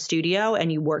another studio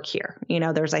and you work here.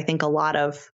 There's, I think, a lot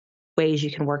of ways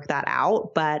you can work that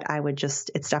out, but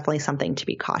it's definitely something to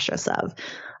be cautious of.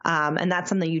 And that's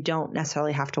something you don't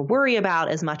necessarily have to worry about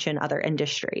as much in other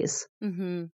industries.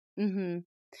 Mm-hmm. Mm-hmm.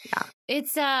 Yeah.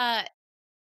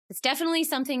 It's definitely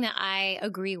something that I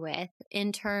agree with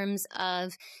in terms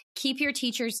of keep your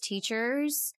teachers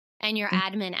teachers and your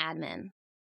admin.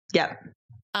 Yep.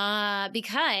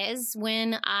 Because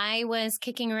when I was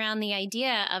kicking around the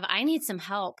idea of I need some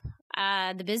help,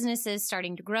 the business is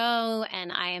starting to grow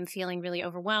and I am feeling really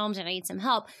overwhelmed and I need some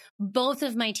help. Both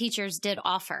of my teachers did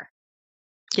offer.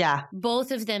 Yeah.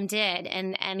 Both of them did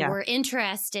and were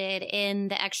interested in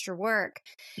the extra work.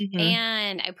 Mm-hmm.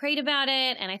 And I prayed about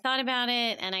it and I thought about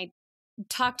it and I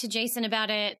talked to Jason about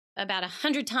it about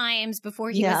 100 times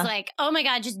before he was like, oh my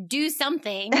God, just do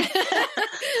something.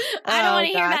 I don't want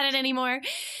to hear about it anymore.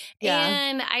 Yeah.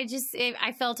 And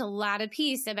I felt a lot of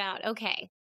peace about, okay,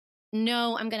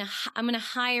 no, I'm going to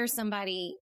hire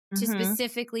somebody to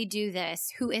specifically do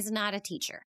this who is not a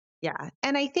teacher. Yeah.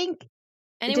 And I think,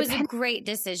 and it was a great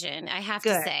decision, I have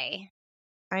to say.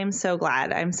 I'm so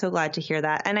glad. I'm so glad to hear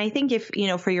that. And I think if,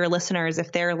 for your listeners,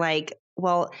 if they're like,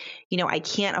 well, I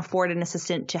can't afford an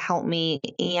assistant to help me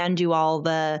and do all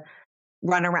the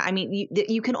run around. I mean,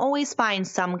 you can always find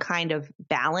some kind of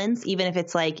balance, even if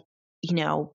it's like,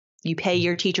 you pay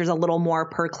your teachers a little more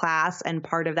per class. And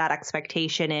part of that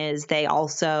expectation is they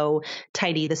also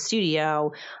tidy the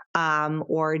studio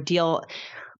or deal.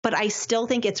 But I still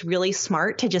think it's really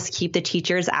smart to just keep the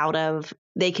teachers out of,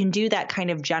 they can do that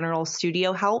kind of general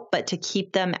studio help, but to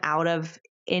keep them out of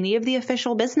any of the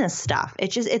official business stuff.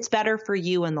 It's better for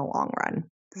you in the long run.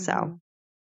 So,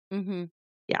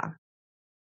 yeah.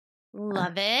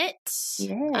 Love it.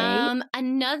 Yay.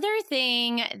 Another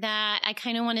thing that I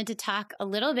kind of wanted to talk a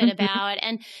little bit about,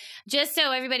 and just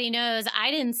so everybody knows,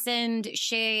 I didn't send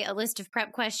Shay a list of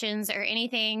prep questions or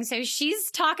anything. So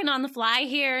she's talking on the fly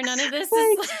here. None of this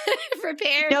is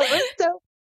prepared. No, it was so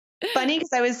funny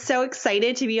because I was so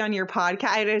excited to be on your podcast.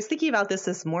 I was thinking about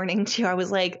this morning too. I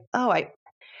was like,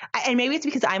 and maybe it's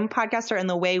because I'm a podcaster and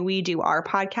the way we do our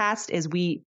podcast is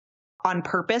we on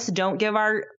purpose don't give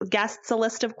our guests a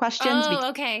list of questions. Oh,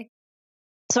 okay.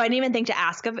 So I didn't even think to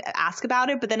ask about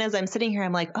it. But then as I'm sitting here,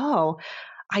 I'm like,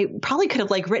 I probably could have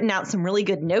written out some really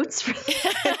good notes for this.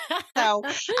 So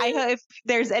if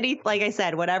there's like I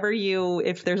said,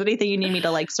 if there's anything you need me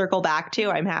to circle back to,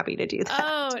 I'm happy to do that.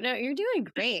 Oh, no, you're doing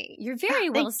great. You're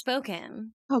very well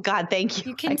spoken. Oh God, thank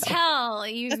you. You can tell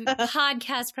you're a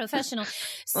podcast professional.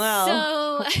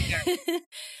 Well, so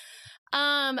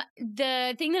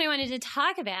the thing that I wanted to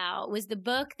talk about was the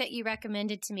book that you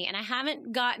recommended to me. And I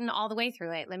haven't gotten all the way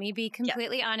through it. Let me be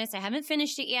completely honest. I haven't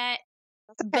finished it yet.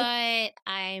 Okay. But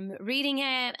I'm reading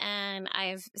it and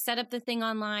I've set up the thing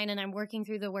online and I'm working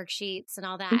through the worksheets and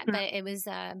all that. But it was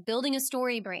Building a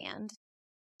Story Brand.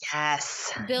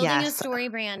 Yes. Building a story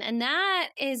brand. And that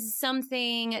is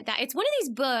something that it's one of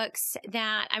these books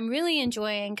that I'm really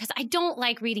enjoying because I don't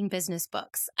like reading business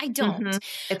books. I don't.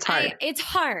 It's hard. It's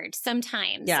hard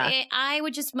sometimes. Yeah. I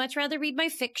would just much rather read my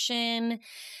fiction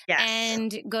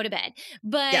and go to bed.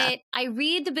 But I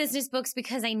read the business books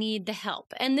because I need the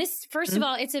help. And this, first of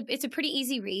all, it's a pretty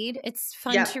easy read. It's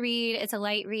fun to read. It's a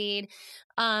light read.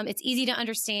 It's easy to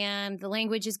understand. The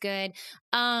language is good.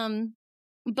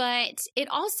 But it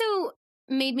also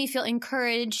made me feel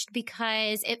encouraged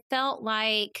because it felt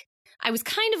like I was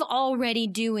kind of already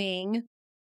doing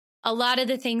a lot of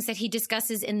the things that he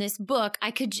discusses in this book.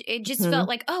 It just felt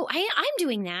like, I'm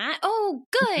doing that. Oh,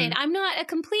 good. I'm not a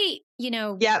complete,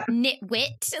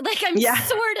 nitwit. I'm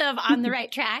sort of on the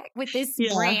right track with this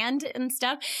brand and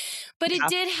stuff. But it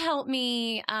did help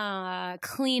me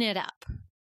clean it up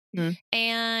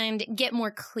and get more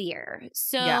clear.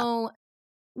 So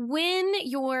when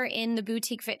you're in the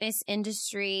boutique fitness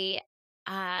industry,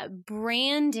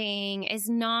 branding is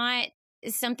not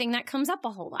something that comes up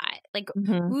a whole lot.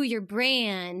 Ooh, your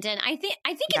brand. And I think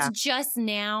it's just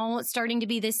now starting to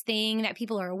be this thing that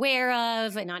people are aware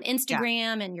of and on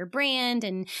Instagram and your brand.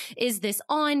 And is this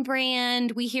on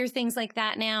brand? We hear things like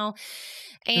that now.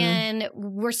 And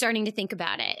we're starting to think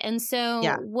about it. And so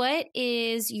what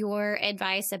is your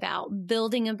advice about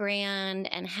building a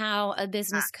brand and how a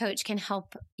business coach can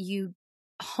help you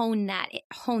hone that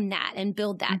and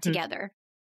build that together?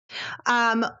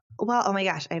 Well, oh my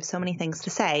gosh, I have so many things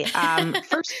to say.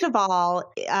 First of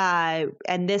all,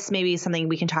 and this may be something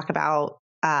we can talk about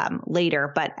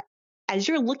later, but as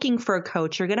you're looking for a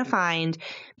coach, you're going to find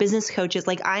business coaches.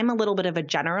 I'm a little bit of a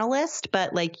generalist,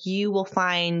 but you will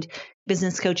find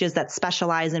business coaches that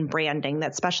specialize in branding,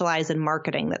 that specialize in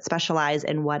marketing, that specialize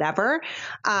in whatever.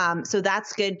 So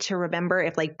that's good to remember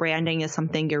if branding is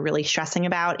something you're really stressing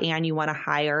about and you want to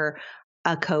hire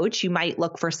a coach. You might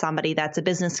look for somebody that's a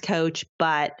business coach,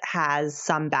 but has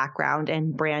some background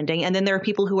in branding. And then there are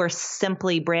people who are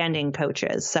simply branding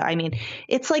coaches. So, I mean,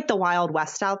 it's like the Wild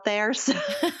West out there. So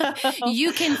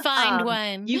you can find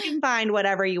one. You can find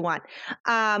whatever you want.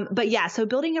 But yeah, so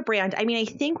building a brand, I mean, I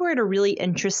think we're at a really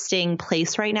interesting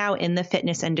place right now in the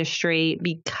fitness industry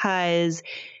because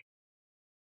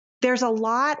there's a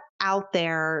lot out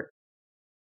there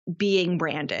being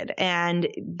branded. And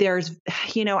there's,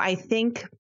 I think,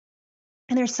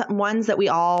 and there's some ones that we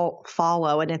all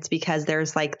follow, and it's because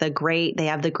there's like they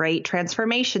have the great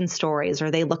transformation stories,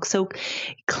 or they look so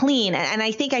clean. And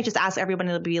I think I just ask everyone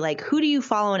to be like, who do you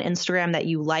follow on Instagram that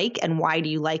you like, and why do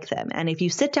you like them? And if you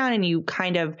sit down and you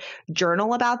kind of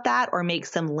journal about that or make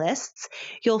some lists,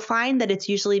 you'll find that it's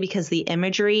usually because the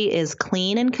imagery is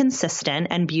clean and consistent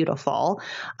and beautiful,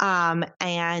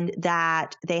 and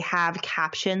that they have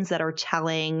captions that are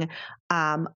telling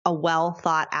a well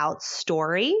thought out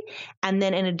story. And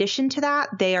then in addition to that,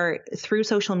 they are through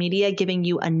social media giving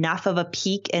you enough of a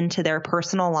peek into their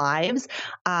personal lives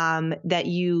that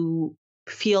you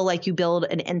feel like you build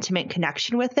an intimate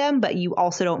connection with them, but you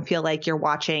also don't feel like you're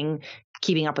watching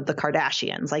Keeping Up with the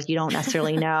Kardashians. Like you don't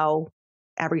necessarily know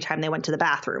every time they went to the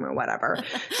bathroom or whatever.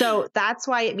 So that's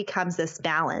why it becomes this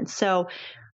balance. So,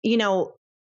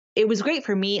 it was great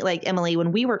for me, like Emily,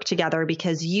 when we worked together,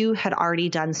 because you had already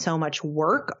done so much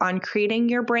work on creating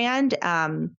your brand.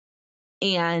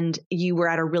 And you were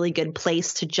at a really good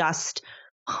place to just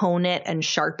hone it and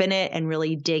sharpen it and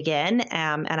really dig in.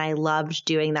 And I loved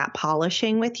doing that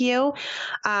polishing with you.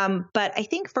 But I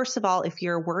think, first of all, if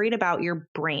you're worried about your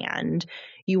brand,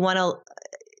 you want to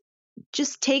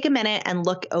just take a minute and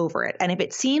look over it. And if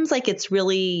it seems like it's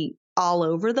really all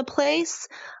over the place,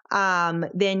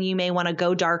 then you may want to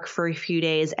go dark for a few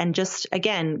days and just,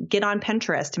 again, get on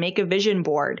Pinterest, make a vision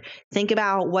board, think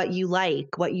about what you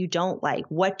like, what you don't like,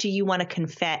 what do you want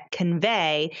to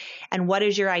convey, and what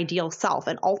is your ideal self.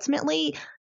 And ultimately,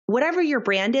 whatever your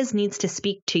brand is needs to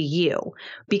speak to you,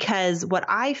 because what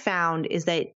I found is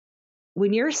that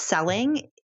when you're selling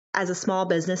as a small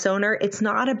business owner, it's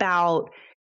not about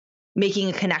making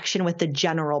a connection with the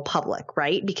general public,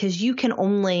 right? Because you can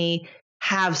only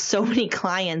have so many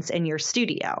clients in your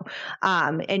studio.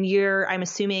 And I'm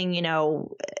assuming,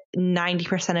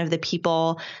 90% of the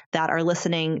people that are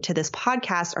listening to this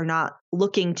podcast are not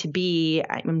looking to be,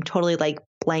 I'm totally like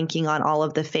blanking on all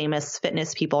of the famous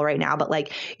fitness people right now, but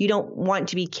like, you don't want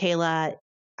to be Kayla.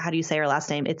 How do you say her last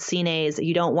name? It's Cines.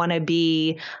 You don't want to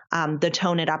be the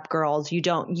Tone It Up girls.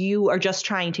 You are just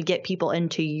trying to get people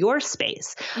into your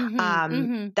space.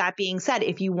 That being said,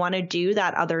 if you want to do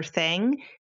that other thing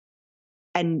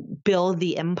and build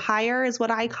the empire, is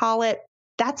what I call it,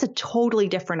 that's a totally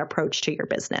different approach to your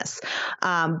business.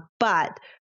 But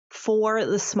for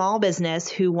the small business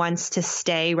who wants to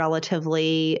stay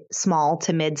relatively small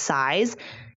to mid-size,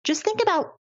 just think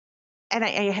about, and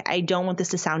I don't want this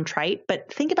to sound trite,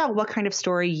 but think about what kind of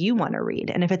story you want to read.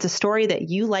 And if it's a story that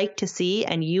you like to see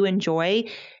and you enjoy,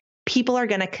 people are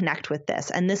going to connect with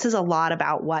this. And this is a lot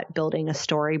about what building a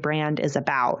story brand is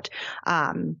about.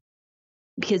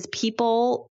 Because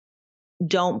people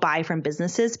don't buy from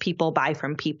businesses, people buy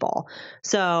from people.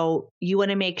 So you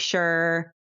want to make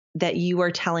sure that you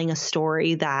are telling a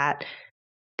story that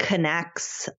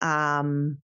connects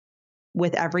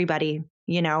with everybody,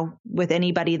 with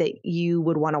anybody that you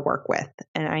would want to work with.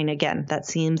 And again, that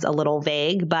seems a little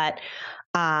vague, but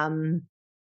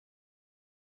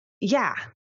yeah,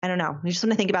 I don't know. I just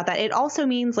want to think about that. It also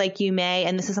means like you may,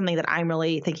 and this is something that I'm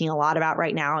really thinking a lot about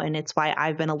right now, and it's why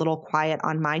I've been a little quiet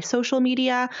on my social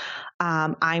media.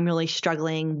 I'm really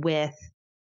struggling with,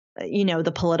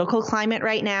 the political climate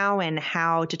right now and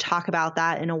how to talk about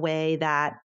that in a way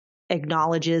that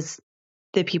acknowledges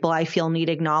the people I feel need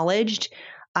acknowledged,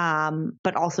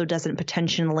 but also doesn't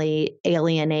potentially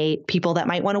alienate people that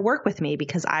might want to work with me,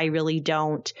 because I really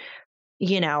don't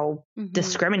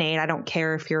discriminate. I don't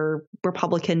care if you're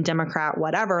Republican, Democrat,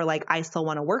 whatever, like I still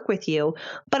want to work with you,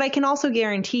 but I can also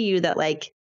guarantee you that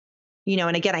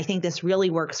and again, I think this really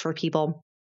works for people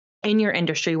in your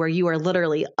industry where you are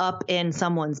literally up in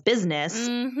someone's business,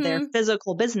 their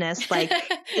physical business. Like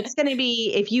it's going to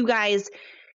be, if you guys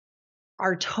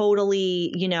are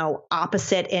totally,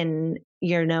 opposite in,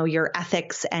 your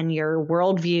ethics and your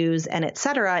worldviews and et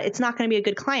cetera, it's not going to be a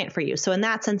good client for you. So in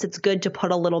that sense, it's good to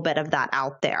put a little bit of that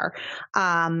out there.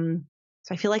 So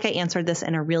I feel like I answered this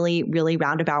in a really, really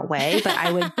roundabout way, but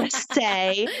I would just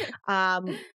say,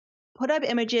 put up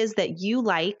images that you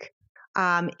like,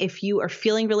 If you are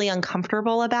feeling really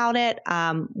uncomfortable about it,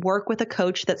 work with a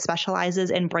coach that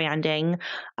specializes in branding,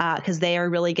 because they are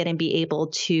really going to be able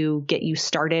to get you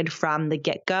started from the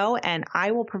get-go. And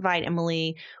I will provide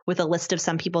Emily with a list of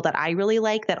some people that I really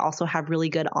like that also have really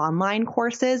good online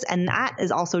courses. And that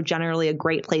is also generally a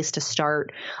great place to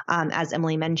start. As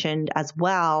Emily mentioned as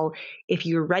well, if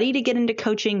you're ready to get into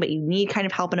coaching, but you need kind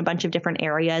of help in a bunch of different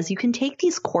areas, you can take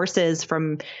these courses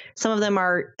from, some of them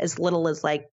are as little as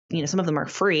like, some of them are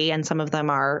free and some of them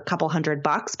are a couple $100,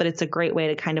 but it's a great way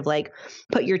to kind of like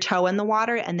put your toe in the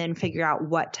water and then figure out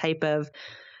what type of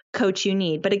coach you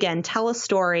need. But again, tell a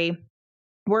story,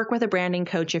 work with a branding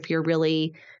coach if you're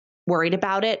really worried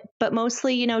about it, but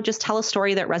mostly, just tell a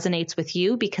story that resonates with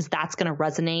you, because that's going to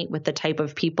resonate with the type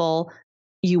of people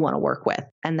you want to work with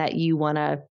and that you want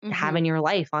to have in your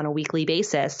life on a weekly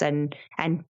basis and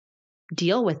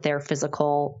deal with their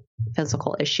physical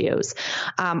issues.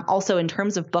 Also, in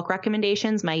terms of book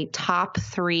recommendations, my top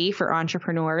 3 for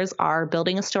entrepreneurs are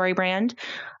Building a Story Brand,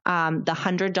 the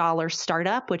 $100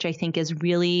 Startup, which I think is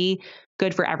really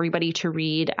good for everybody to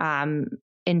read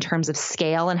in terms of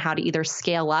scale and how to either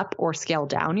scale up or scale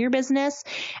down your business.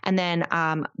 And then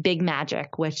Big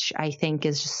Magic, which I think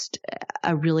is just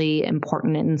a really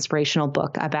important and inspirational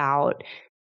book about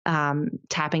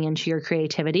tapping into your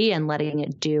creativity and letting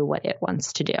it do what it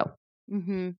wants to do.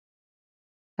 Mm-hmm.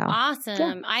 So,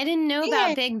 awesome. Yeah. I didn't know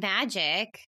about Big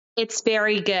Magic. It's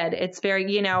very good. It's very,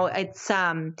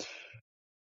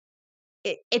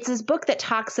 it's this book that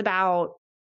talks about,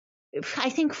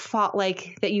 I think,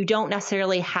 like that you don't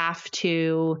necessarily have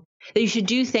to, that you should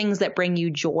do things that bring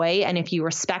you joy. And if you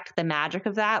respect the magic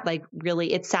of that, like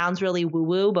really, it sounds really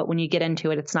woo-woo, but when you get into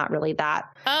it, it's not really that.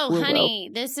 Oh, woo-woo.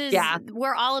 Honey,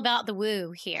 we're all about the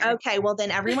woo here. Okay. Well,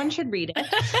 then everyone should read it.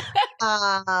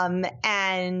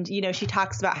 And, she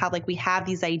talks about how like we have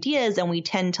these ideas and we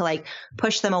tend to like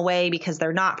push them away because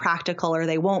they're not practical or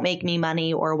they won't make me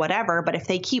money or whatever. But if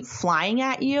they keep flying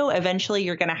at you, eventually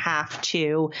you're going to have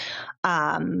to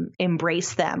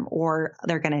embrace them or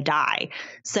they're going to die.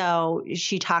 So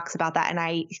she talks about that. And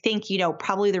I think,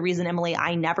 probably the reason, Emily,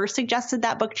 I never suggested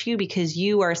that book to you, because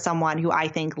you are someone who I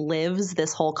think lives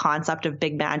this whole concept of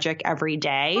big magic every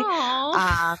day.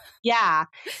 Yeah.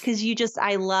 Cause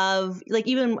I love, like,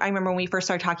 even I remember when we first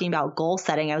started talking about goal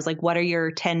setting, I was like, what are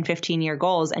your 10, 15 year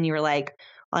goals? And you were like,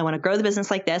 well, I want to grow the business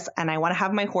like this and I want to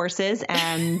have my horses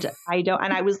and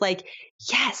I was like,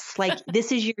 yes, like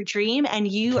this is your dream and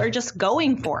you are just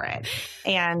going for it.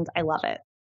 And I love it.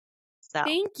 So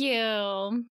thank you.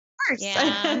 Of course.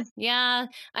 Yeah. Yeah.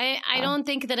 I don't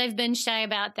think that I've been shy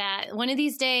about that. One of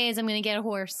these days I'm going to get a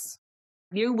horse.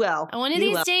 You will. One of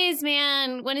these days,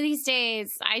 man. One of these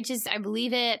days. I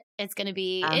believe it. It's going to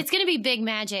be big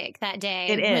magic that day.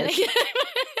 It is.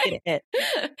 It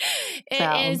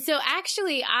is. So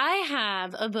actually, I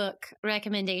have a book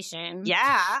recommendation.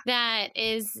 Yeah. That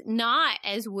is not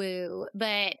as woo,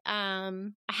 but I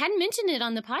hadn't mentioned it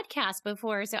on the podcast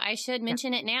before, so I should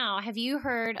mention it now. Have you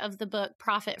heard of the book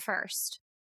Profit First?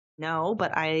 No,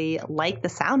 but I like the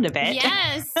sound of it.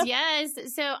 Yes, yes.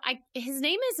 So his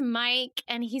name is Mike,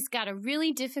 and he's got a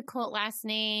really difficult last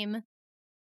name.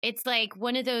 It's like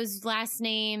one of those last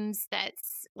names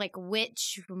that's like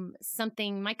witch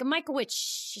something, Michael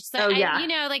Witch. So yeah.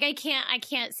 I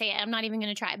can't say it. I'm not even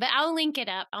going to try, but I'll link it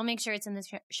up. I'll make sure it's in the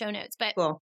show notes. But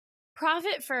cool.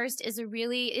 Profit First is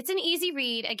it's an easy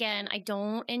read. Again, I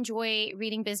don't enjoy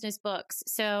reading business books.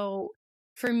 So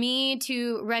for me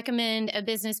to recommend a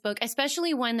business book,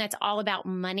 especially one that's all about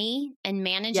money and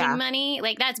managing money,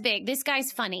 like that's big. This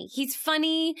guy's funny. He's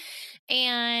funny.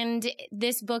 And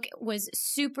this book was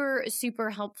super, super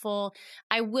helpful.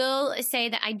 I will say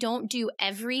that I don't do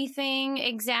everything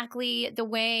exactly the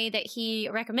way that he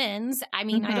recommends. I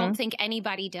mean, I don't think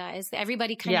anybody does.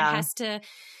 Everybody kind of has to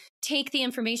take the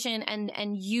information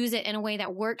and use it in a way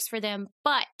that works for them.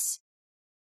 But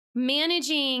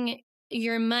managing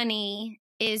your money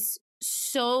is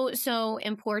so, so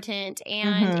important.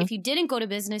 And if you didn't go to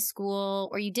business school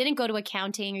or you didn't go to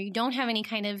accounting or you don't have any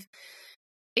kind of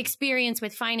experience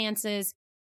with finances,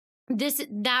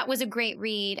 that was a great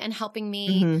read and helping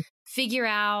me figure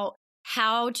out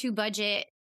how to budget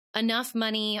enough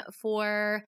money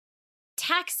for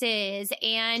taxes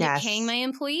and paying my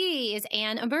employees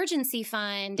and emergency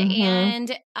fund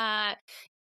and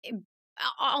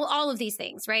all of these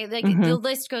things, right? Like the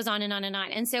list goes on and on and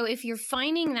on. And so if you're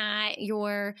finding that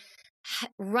you're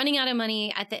running out of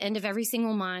money at the end of every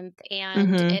single month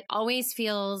and it always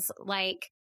feels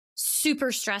like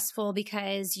super stressful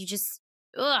because you just,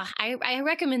 I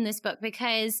recommend this book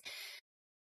because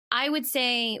I would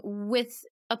say with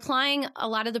applying a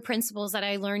lot of the principles that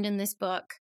I learned in this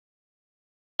book,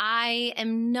 I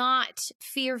am not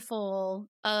fearful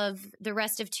of the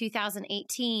rest of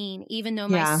 2018, even though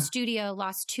my studio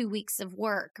lost 2 weeks of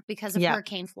work because of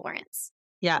Hurricane Florence.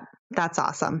 Yeah, that's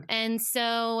awesome. And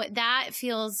so that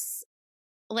feels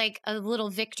like a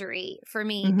little victory for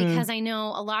me because I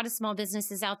know a lot of small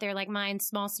businesses out there like mine,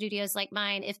 small studios like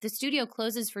mine, if the studio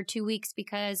closes for 2 weeks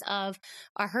because of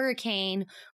a hurricane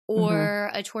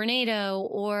or a tornado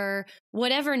or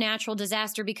whatever natural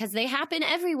disaster, because they happen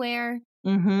everywhere,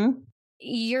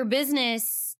 your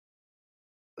business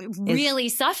really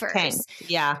suffers. Tanked.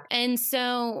 Yeah. And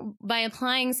so by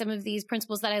applying some of these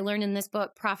principles that I learned in this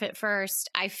book, Profit First,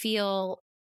 I feel,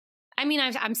 I mean,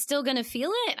 I'm still going to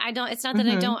feel it. It's not that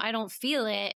I don't feel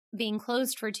it being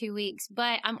closed for 2 weeks,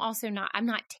 but I'm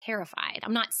not terrified.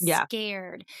 I'm not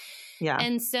scared. Yeah.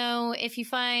 And so if you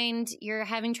find you're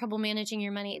having trouble managing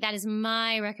your money, that is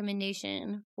my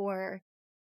recommendation for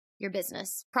your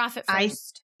business. Profit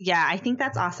First. I think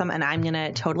that's awesome. And I'm going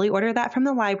to totally order that from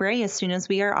the library as soon as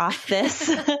we are off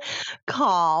this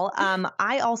call.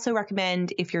 I also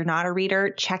recommend, if you're not a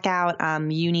reader, check out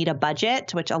You Need a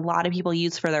Budget, which a lot of people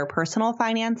use for their personal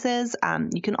finances.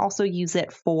 You can also use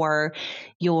it for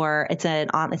it's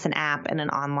an app and an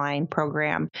online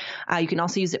program. You can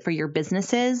also use it for your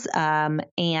businesses.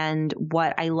 And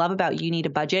what I love about You Need a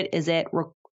Budget is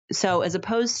so as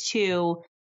opposed to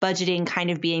budgeting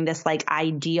kind of being this like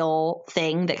ideal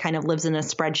thing that kind of lives in a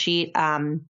spreadsheet.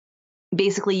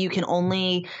 Basically, you can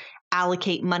only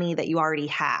allocate money that you already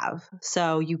have.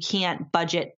 So you can't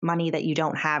budget money that you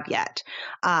don't have yet.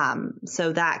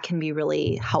 So that can be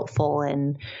really helpful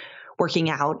in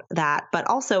working out that. But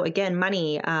also, again,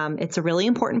 money, it's a really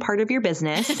important part of your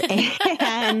business.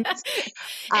 And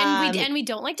we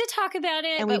don't like to talk about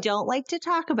it. And we don't like to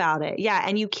talk about it. Yeah.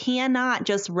 And you cannot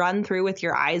just run through with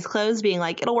your eyes closed being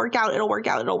like, it'll work out, it'll work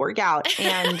out, it'll work out.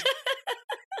 And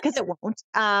because it won't.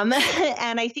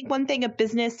 And I think one thing a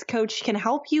business coach can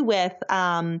help you with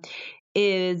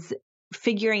is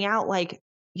figuring out like,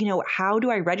 how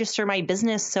do I register my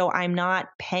business so I'm not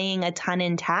paying a ton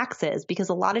in taxes? Because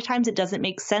a lot of times it doesn't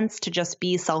make sense to just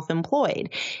be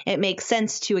self-employed. It makes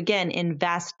sense to, again,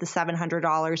 invest the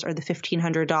 $700 or the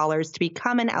 $1,500 to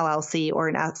become an LLC or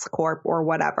an S Corp or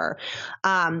whatever.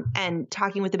 And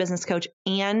talking with a business coach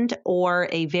or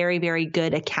a very, very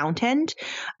good accountant.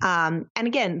 And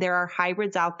again, there are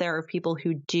hybrids out there of people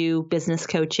who do business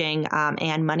coaching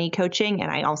and money coaching.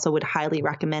 And I also would highly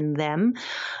recommend them.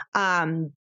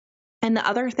 And the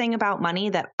other thing about money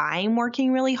that I'm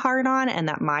working really hard on and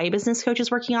that my business coach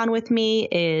is working on with me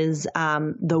is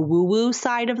the woo-woo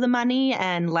side of the money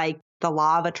and like the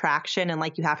law of attraction and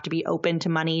like you have to be open to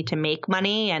money to make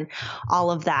money and all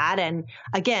of that. And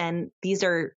again, these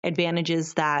are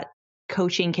advantages that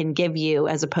coaching can give you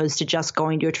as opposed to just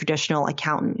going to a traditional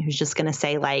accountant who's just going to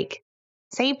say like,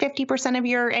 save 50% of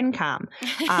your income.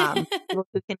 Who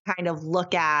can kind of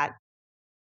look at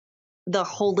the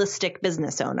holistic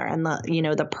business owner and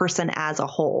the person as a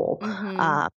whole,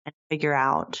 and figure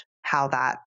out how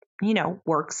that,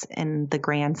 works in the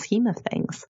grand scheme of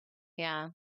things. Yeah.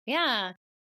 Yeah.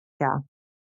 Yeah.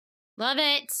 Love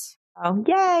it. Oh,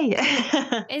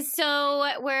 yay. So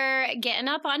we're getting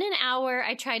up on an hour.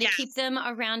 I try to keep them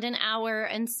around an hour.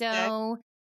 And so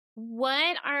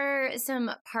what are some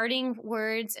parting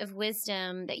words of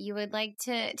wisdom that you would like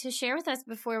to share with us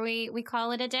before we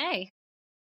call it a day?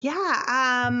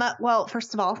 Yeah. Well,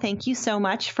 first of all, thank you so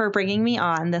much for bringing me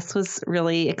on. This was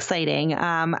really exciting.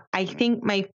 I think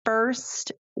my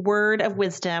first word of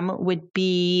wisdom would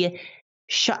be,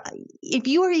 if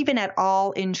you are even at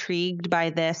all intrigued by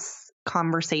this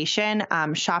conversation,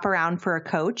 shop around for a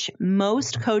coach.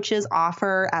 Most coaches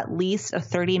offer at least a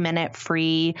 30-minute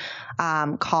free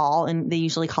call, and they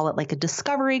usually call it like a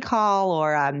discovery call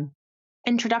or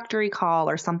introductory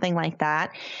call or something like that.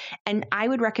 And I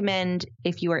would recommend,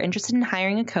 if you are interested in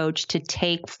hiring a coach, to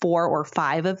take 4 or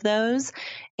 5 of those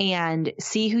and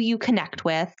see who you connect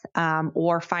with,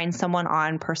 or find someone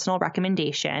on personal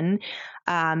recommendation.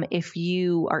 If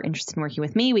you are interested in working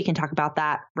with me, we can talk about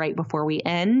that right before we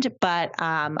end. But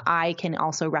I can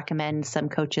also recommend some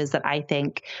coaches that I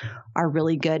think are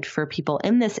really good for people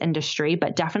in this industry,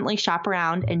 but definitely shop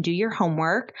around and do your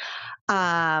homework.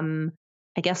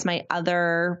 I guess my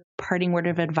other parting word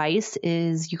of advice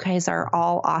is you guys are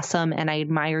all awesome, and I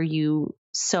admire you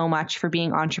so much for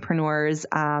being entrepreneurs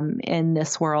in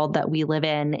this world that we live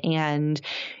in. And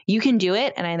you can do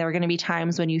it. And there are going to be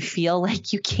times when you feel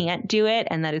like you can't do it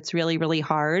and that it's really, really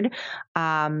hard.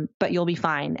 But you'll be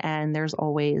fine. And there's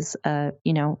always a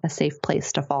safe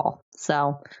place to fall.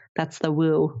 So that's the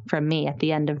woo from me at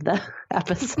the end of the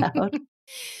episode.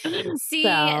 See,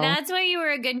 that's why you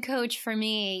were a good coach for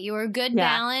me. You were a good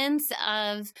balance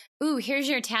of, here's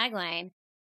your tagline.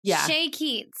 Yeah. Shay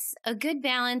Keats, a good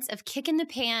balance of kick in the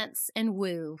pants and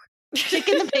woo. Kick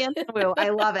in the pants and woo. I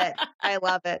love it. I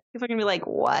love it. People are going to be like,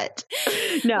 what?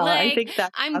 No, I think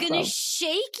that's I'm going to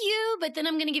shake you, but then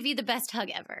I'm going to give you the best hug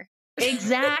ever.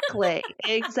 Exactly.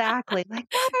 Exactly. Like,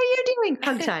 what are you doing?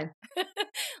 Hug time.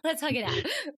 Let's hug it out.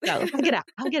 No, hug it out.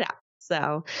 Hug it out.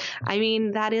 So, I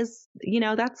mean, that is,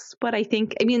 that's what I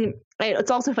think. I mean,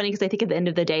 it's also funny because I think at the end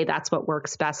of the day, that's what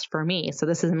works best for me. So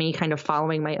this is me kind of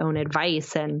following my own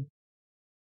advice. And,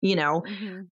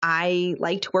 I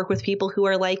like to work with people who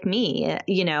are like me,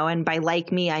 and by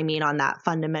like me, I mean on that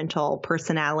fundamental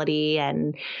personality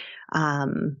and,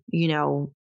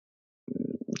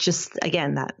 just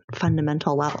again, that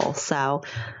fundamental level. So,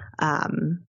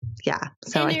 yeah.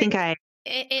 So I think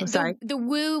sorry. The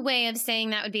woo way of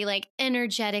saying that would be like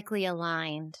energetically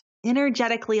aligned.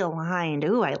 Energetically aligned.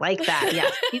 Ooh, I like that.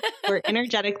 Yes. We're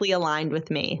energetically aligned with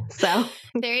me. So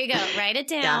there you go. Write it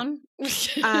down.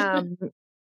 Yeah.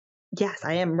 Yes,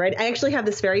 I am ready. I actually have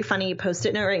this very funny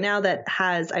Post-it note right now that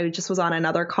I just was on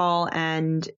another call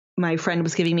and my friend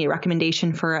was giving me a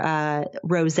recommendation for a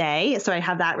rosé. So I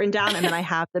have that written down and then I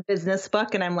have the business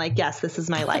book and I'm like, yes, this is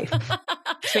my life.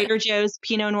 Trader Joe's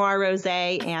Pinot Noir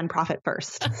Rosé and Profit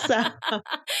First. So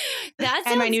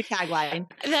and my new tagline.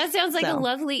 That sounds like a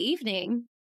lovely evening.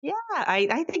 Yeah,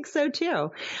 I think so too.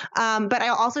 But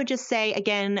I'll also just say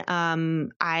again,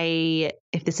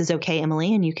 if this is okay,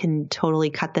 Emily, and you can totally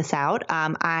cut this out.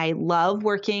 I love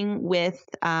working with,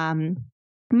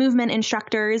 movement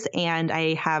instructors, and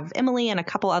I have Emily and a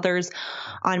couple others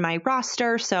on my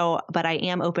roster. But I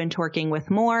am open to working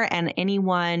with more, and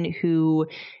anyone who,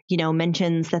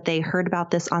 mentions that they heard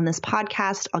about this on this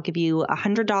podcast, I'll give you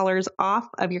 $100 off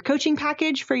of your coaching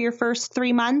package for your first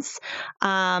 3 months.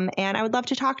 And I would love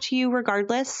to talk to you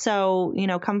regardless. So,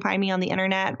 come find me on the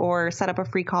internet or set up a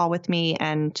free call with me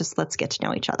and just let's get to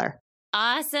know each other.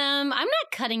 Awesome. I'm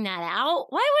not cutting that out.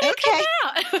 Why would I cut it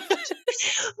out?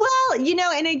 Well,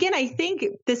 and again, I think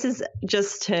this is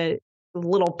just a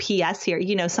little PS here,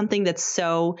 something that's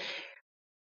so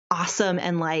awesome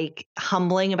and like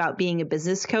humbling about being a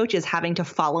business coach is having to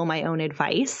follow my own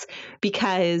advice.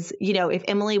 Because, if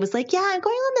Emily was like, yeah, I'm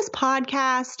going on this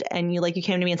podcast and you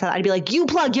came to me and said, I'd be like, you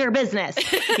plug your business,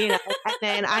 and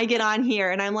then I get on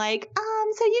here and I'm like,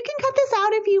 so you can cut this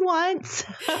out if you want.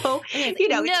 So,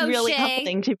 it's really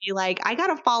humbling to be like, I got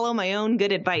to follow my own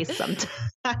good advice sometimes.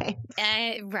 Right?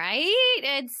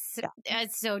 It's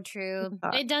so true.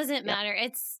 It doesn't matter.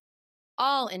 It's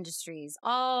all industries,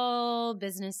 all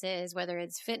businesses, whether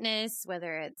it's fitness,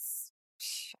 whether it's,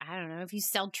 I don't know, if you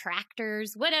sell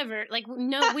tractors, whatever.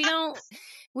 No, we don't.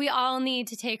 We all need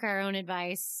to take our own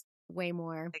advice way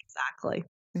more. Exactly.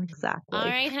 All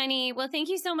right, honey. Well, thank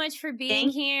you so much for being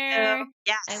here. You.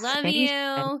 Yes. I love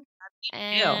you.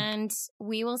 And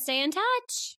we will stay in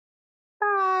touch.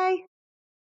 Bye.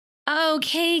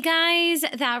 Okay, guys,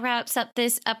 that wraps up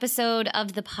this episode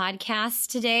of the podcast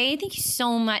today. Thank you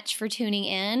so much for tuning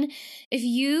in. If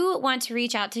you want to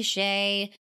reach out to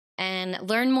Shay and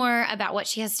learn more about what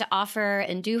she has to offer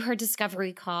and do her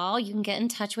discovery call, you can get in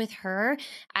touch with her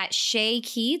at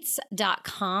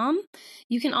shaykeats.com.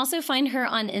 You can also find her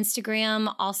on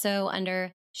Instagram, also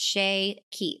under Shay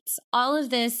Keats. All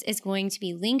of this is going to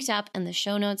be linked up in the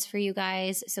show notes for you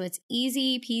guys, so it's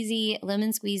easy peasy,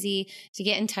 lemon squeezy to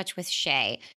get in touch with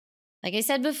Shay. Like I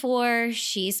said before,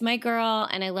 she's my girl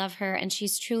and I love her, and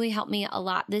she's truly helped me a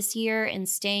lot this year in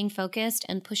staying focused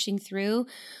and pushing through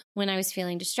when I was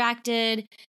feeling distracted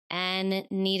and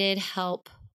needed help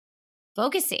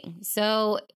focusing.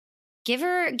 So give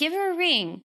her a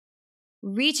ring.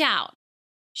 Reach out.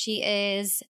 She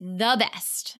is the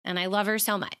best, and I love her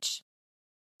so much.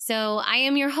 So I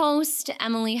am your host,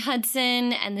 Emily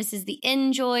Hudson, and this is the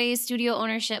Enjoy Studio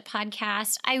Ownership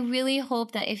Podcast. I really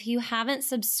hope that if you haven't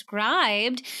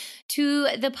subscribed to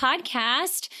the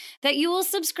podcast, that you will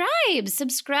subscribe.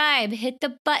 Subscribe, hit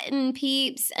the button,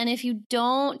 peeps. And if you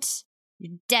don't,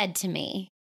 you're dead to me.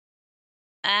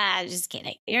 Just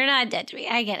kidding. You're not dead to me.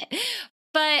 I get it.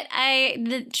 But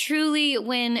truly,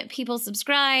 when people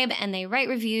subscribe and they write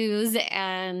reviews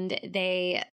and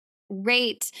they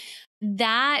rate,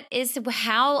 that is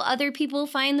how other people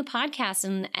find the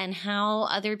podcast and how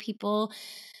other people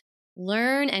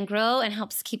learn and grow and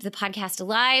helps keep the podcast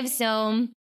alive. So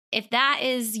if that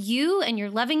is you and you're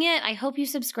loving it, I hope you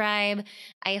subscribe.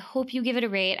 I hope you give it a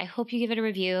rate. I hope you give it a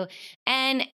review.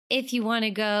 And if you want to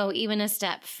go even a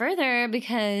step further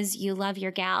because you love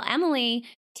your gal, Emily,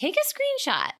 take a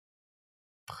screenshot.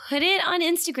 put it on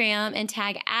Instagram and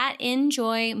tag at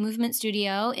Enjoy Movement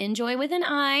Studio. Enjoy with an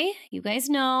I. You guys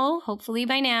know, hopefully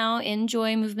by now,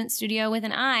 Enjoy Movement Studio with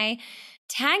an I.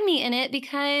 Tag me in it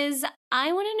because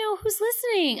I want to know who's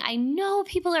listening. I know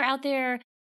people are out there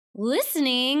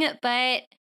listening, but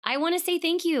I want to say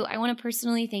thank you. I want to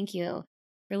personally thank you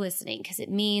for listening because it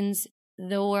means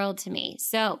the world to me.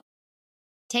 So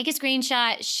take a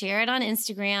screenshot, share it on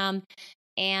Instagram,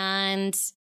 and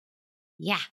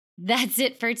yeah, that's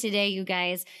it for today, you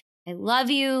guys. I love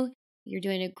you. You're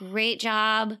doing a great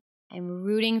job. I'm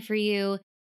rooting for you.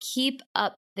 Keep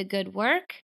up the good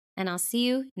work, and I'll see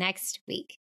you next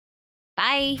week.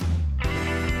 Bye.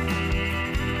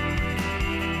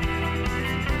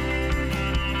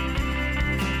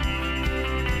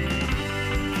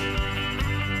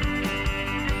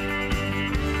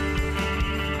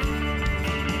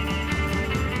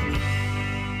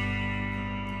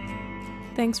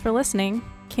 Thanks for listening.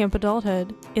 Camp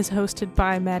Adulthood is hosted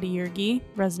by Maddie Yergi,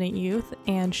 Resident Youth,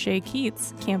 and Shay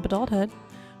Keats, Camp Adulthood.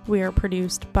 We are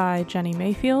produced by Jenny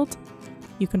Mayfield.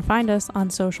 You can find us on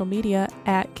social media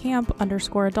at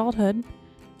camp_adulthood.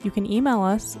 You can email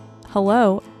us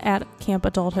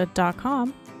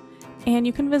hello@campadulthood.com, and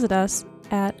you can visit us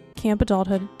at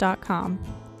campadulthood.com.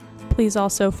 Please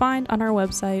also find on our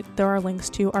website there are links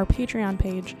to our Patreon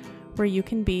page where you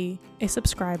can be a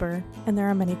subscriber, and there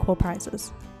are many cool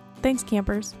prizes. Thanks,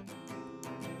 campers.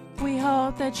 We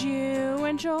hope that you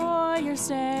enjoy your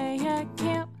stay at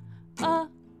Camp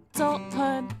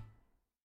Adulthood.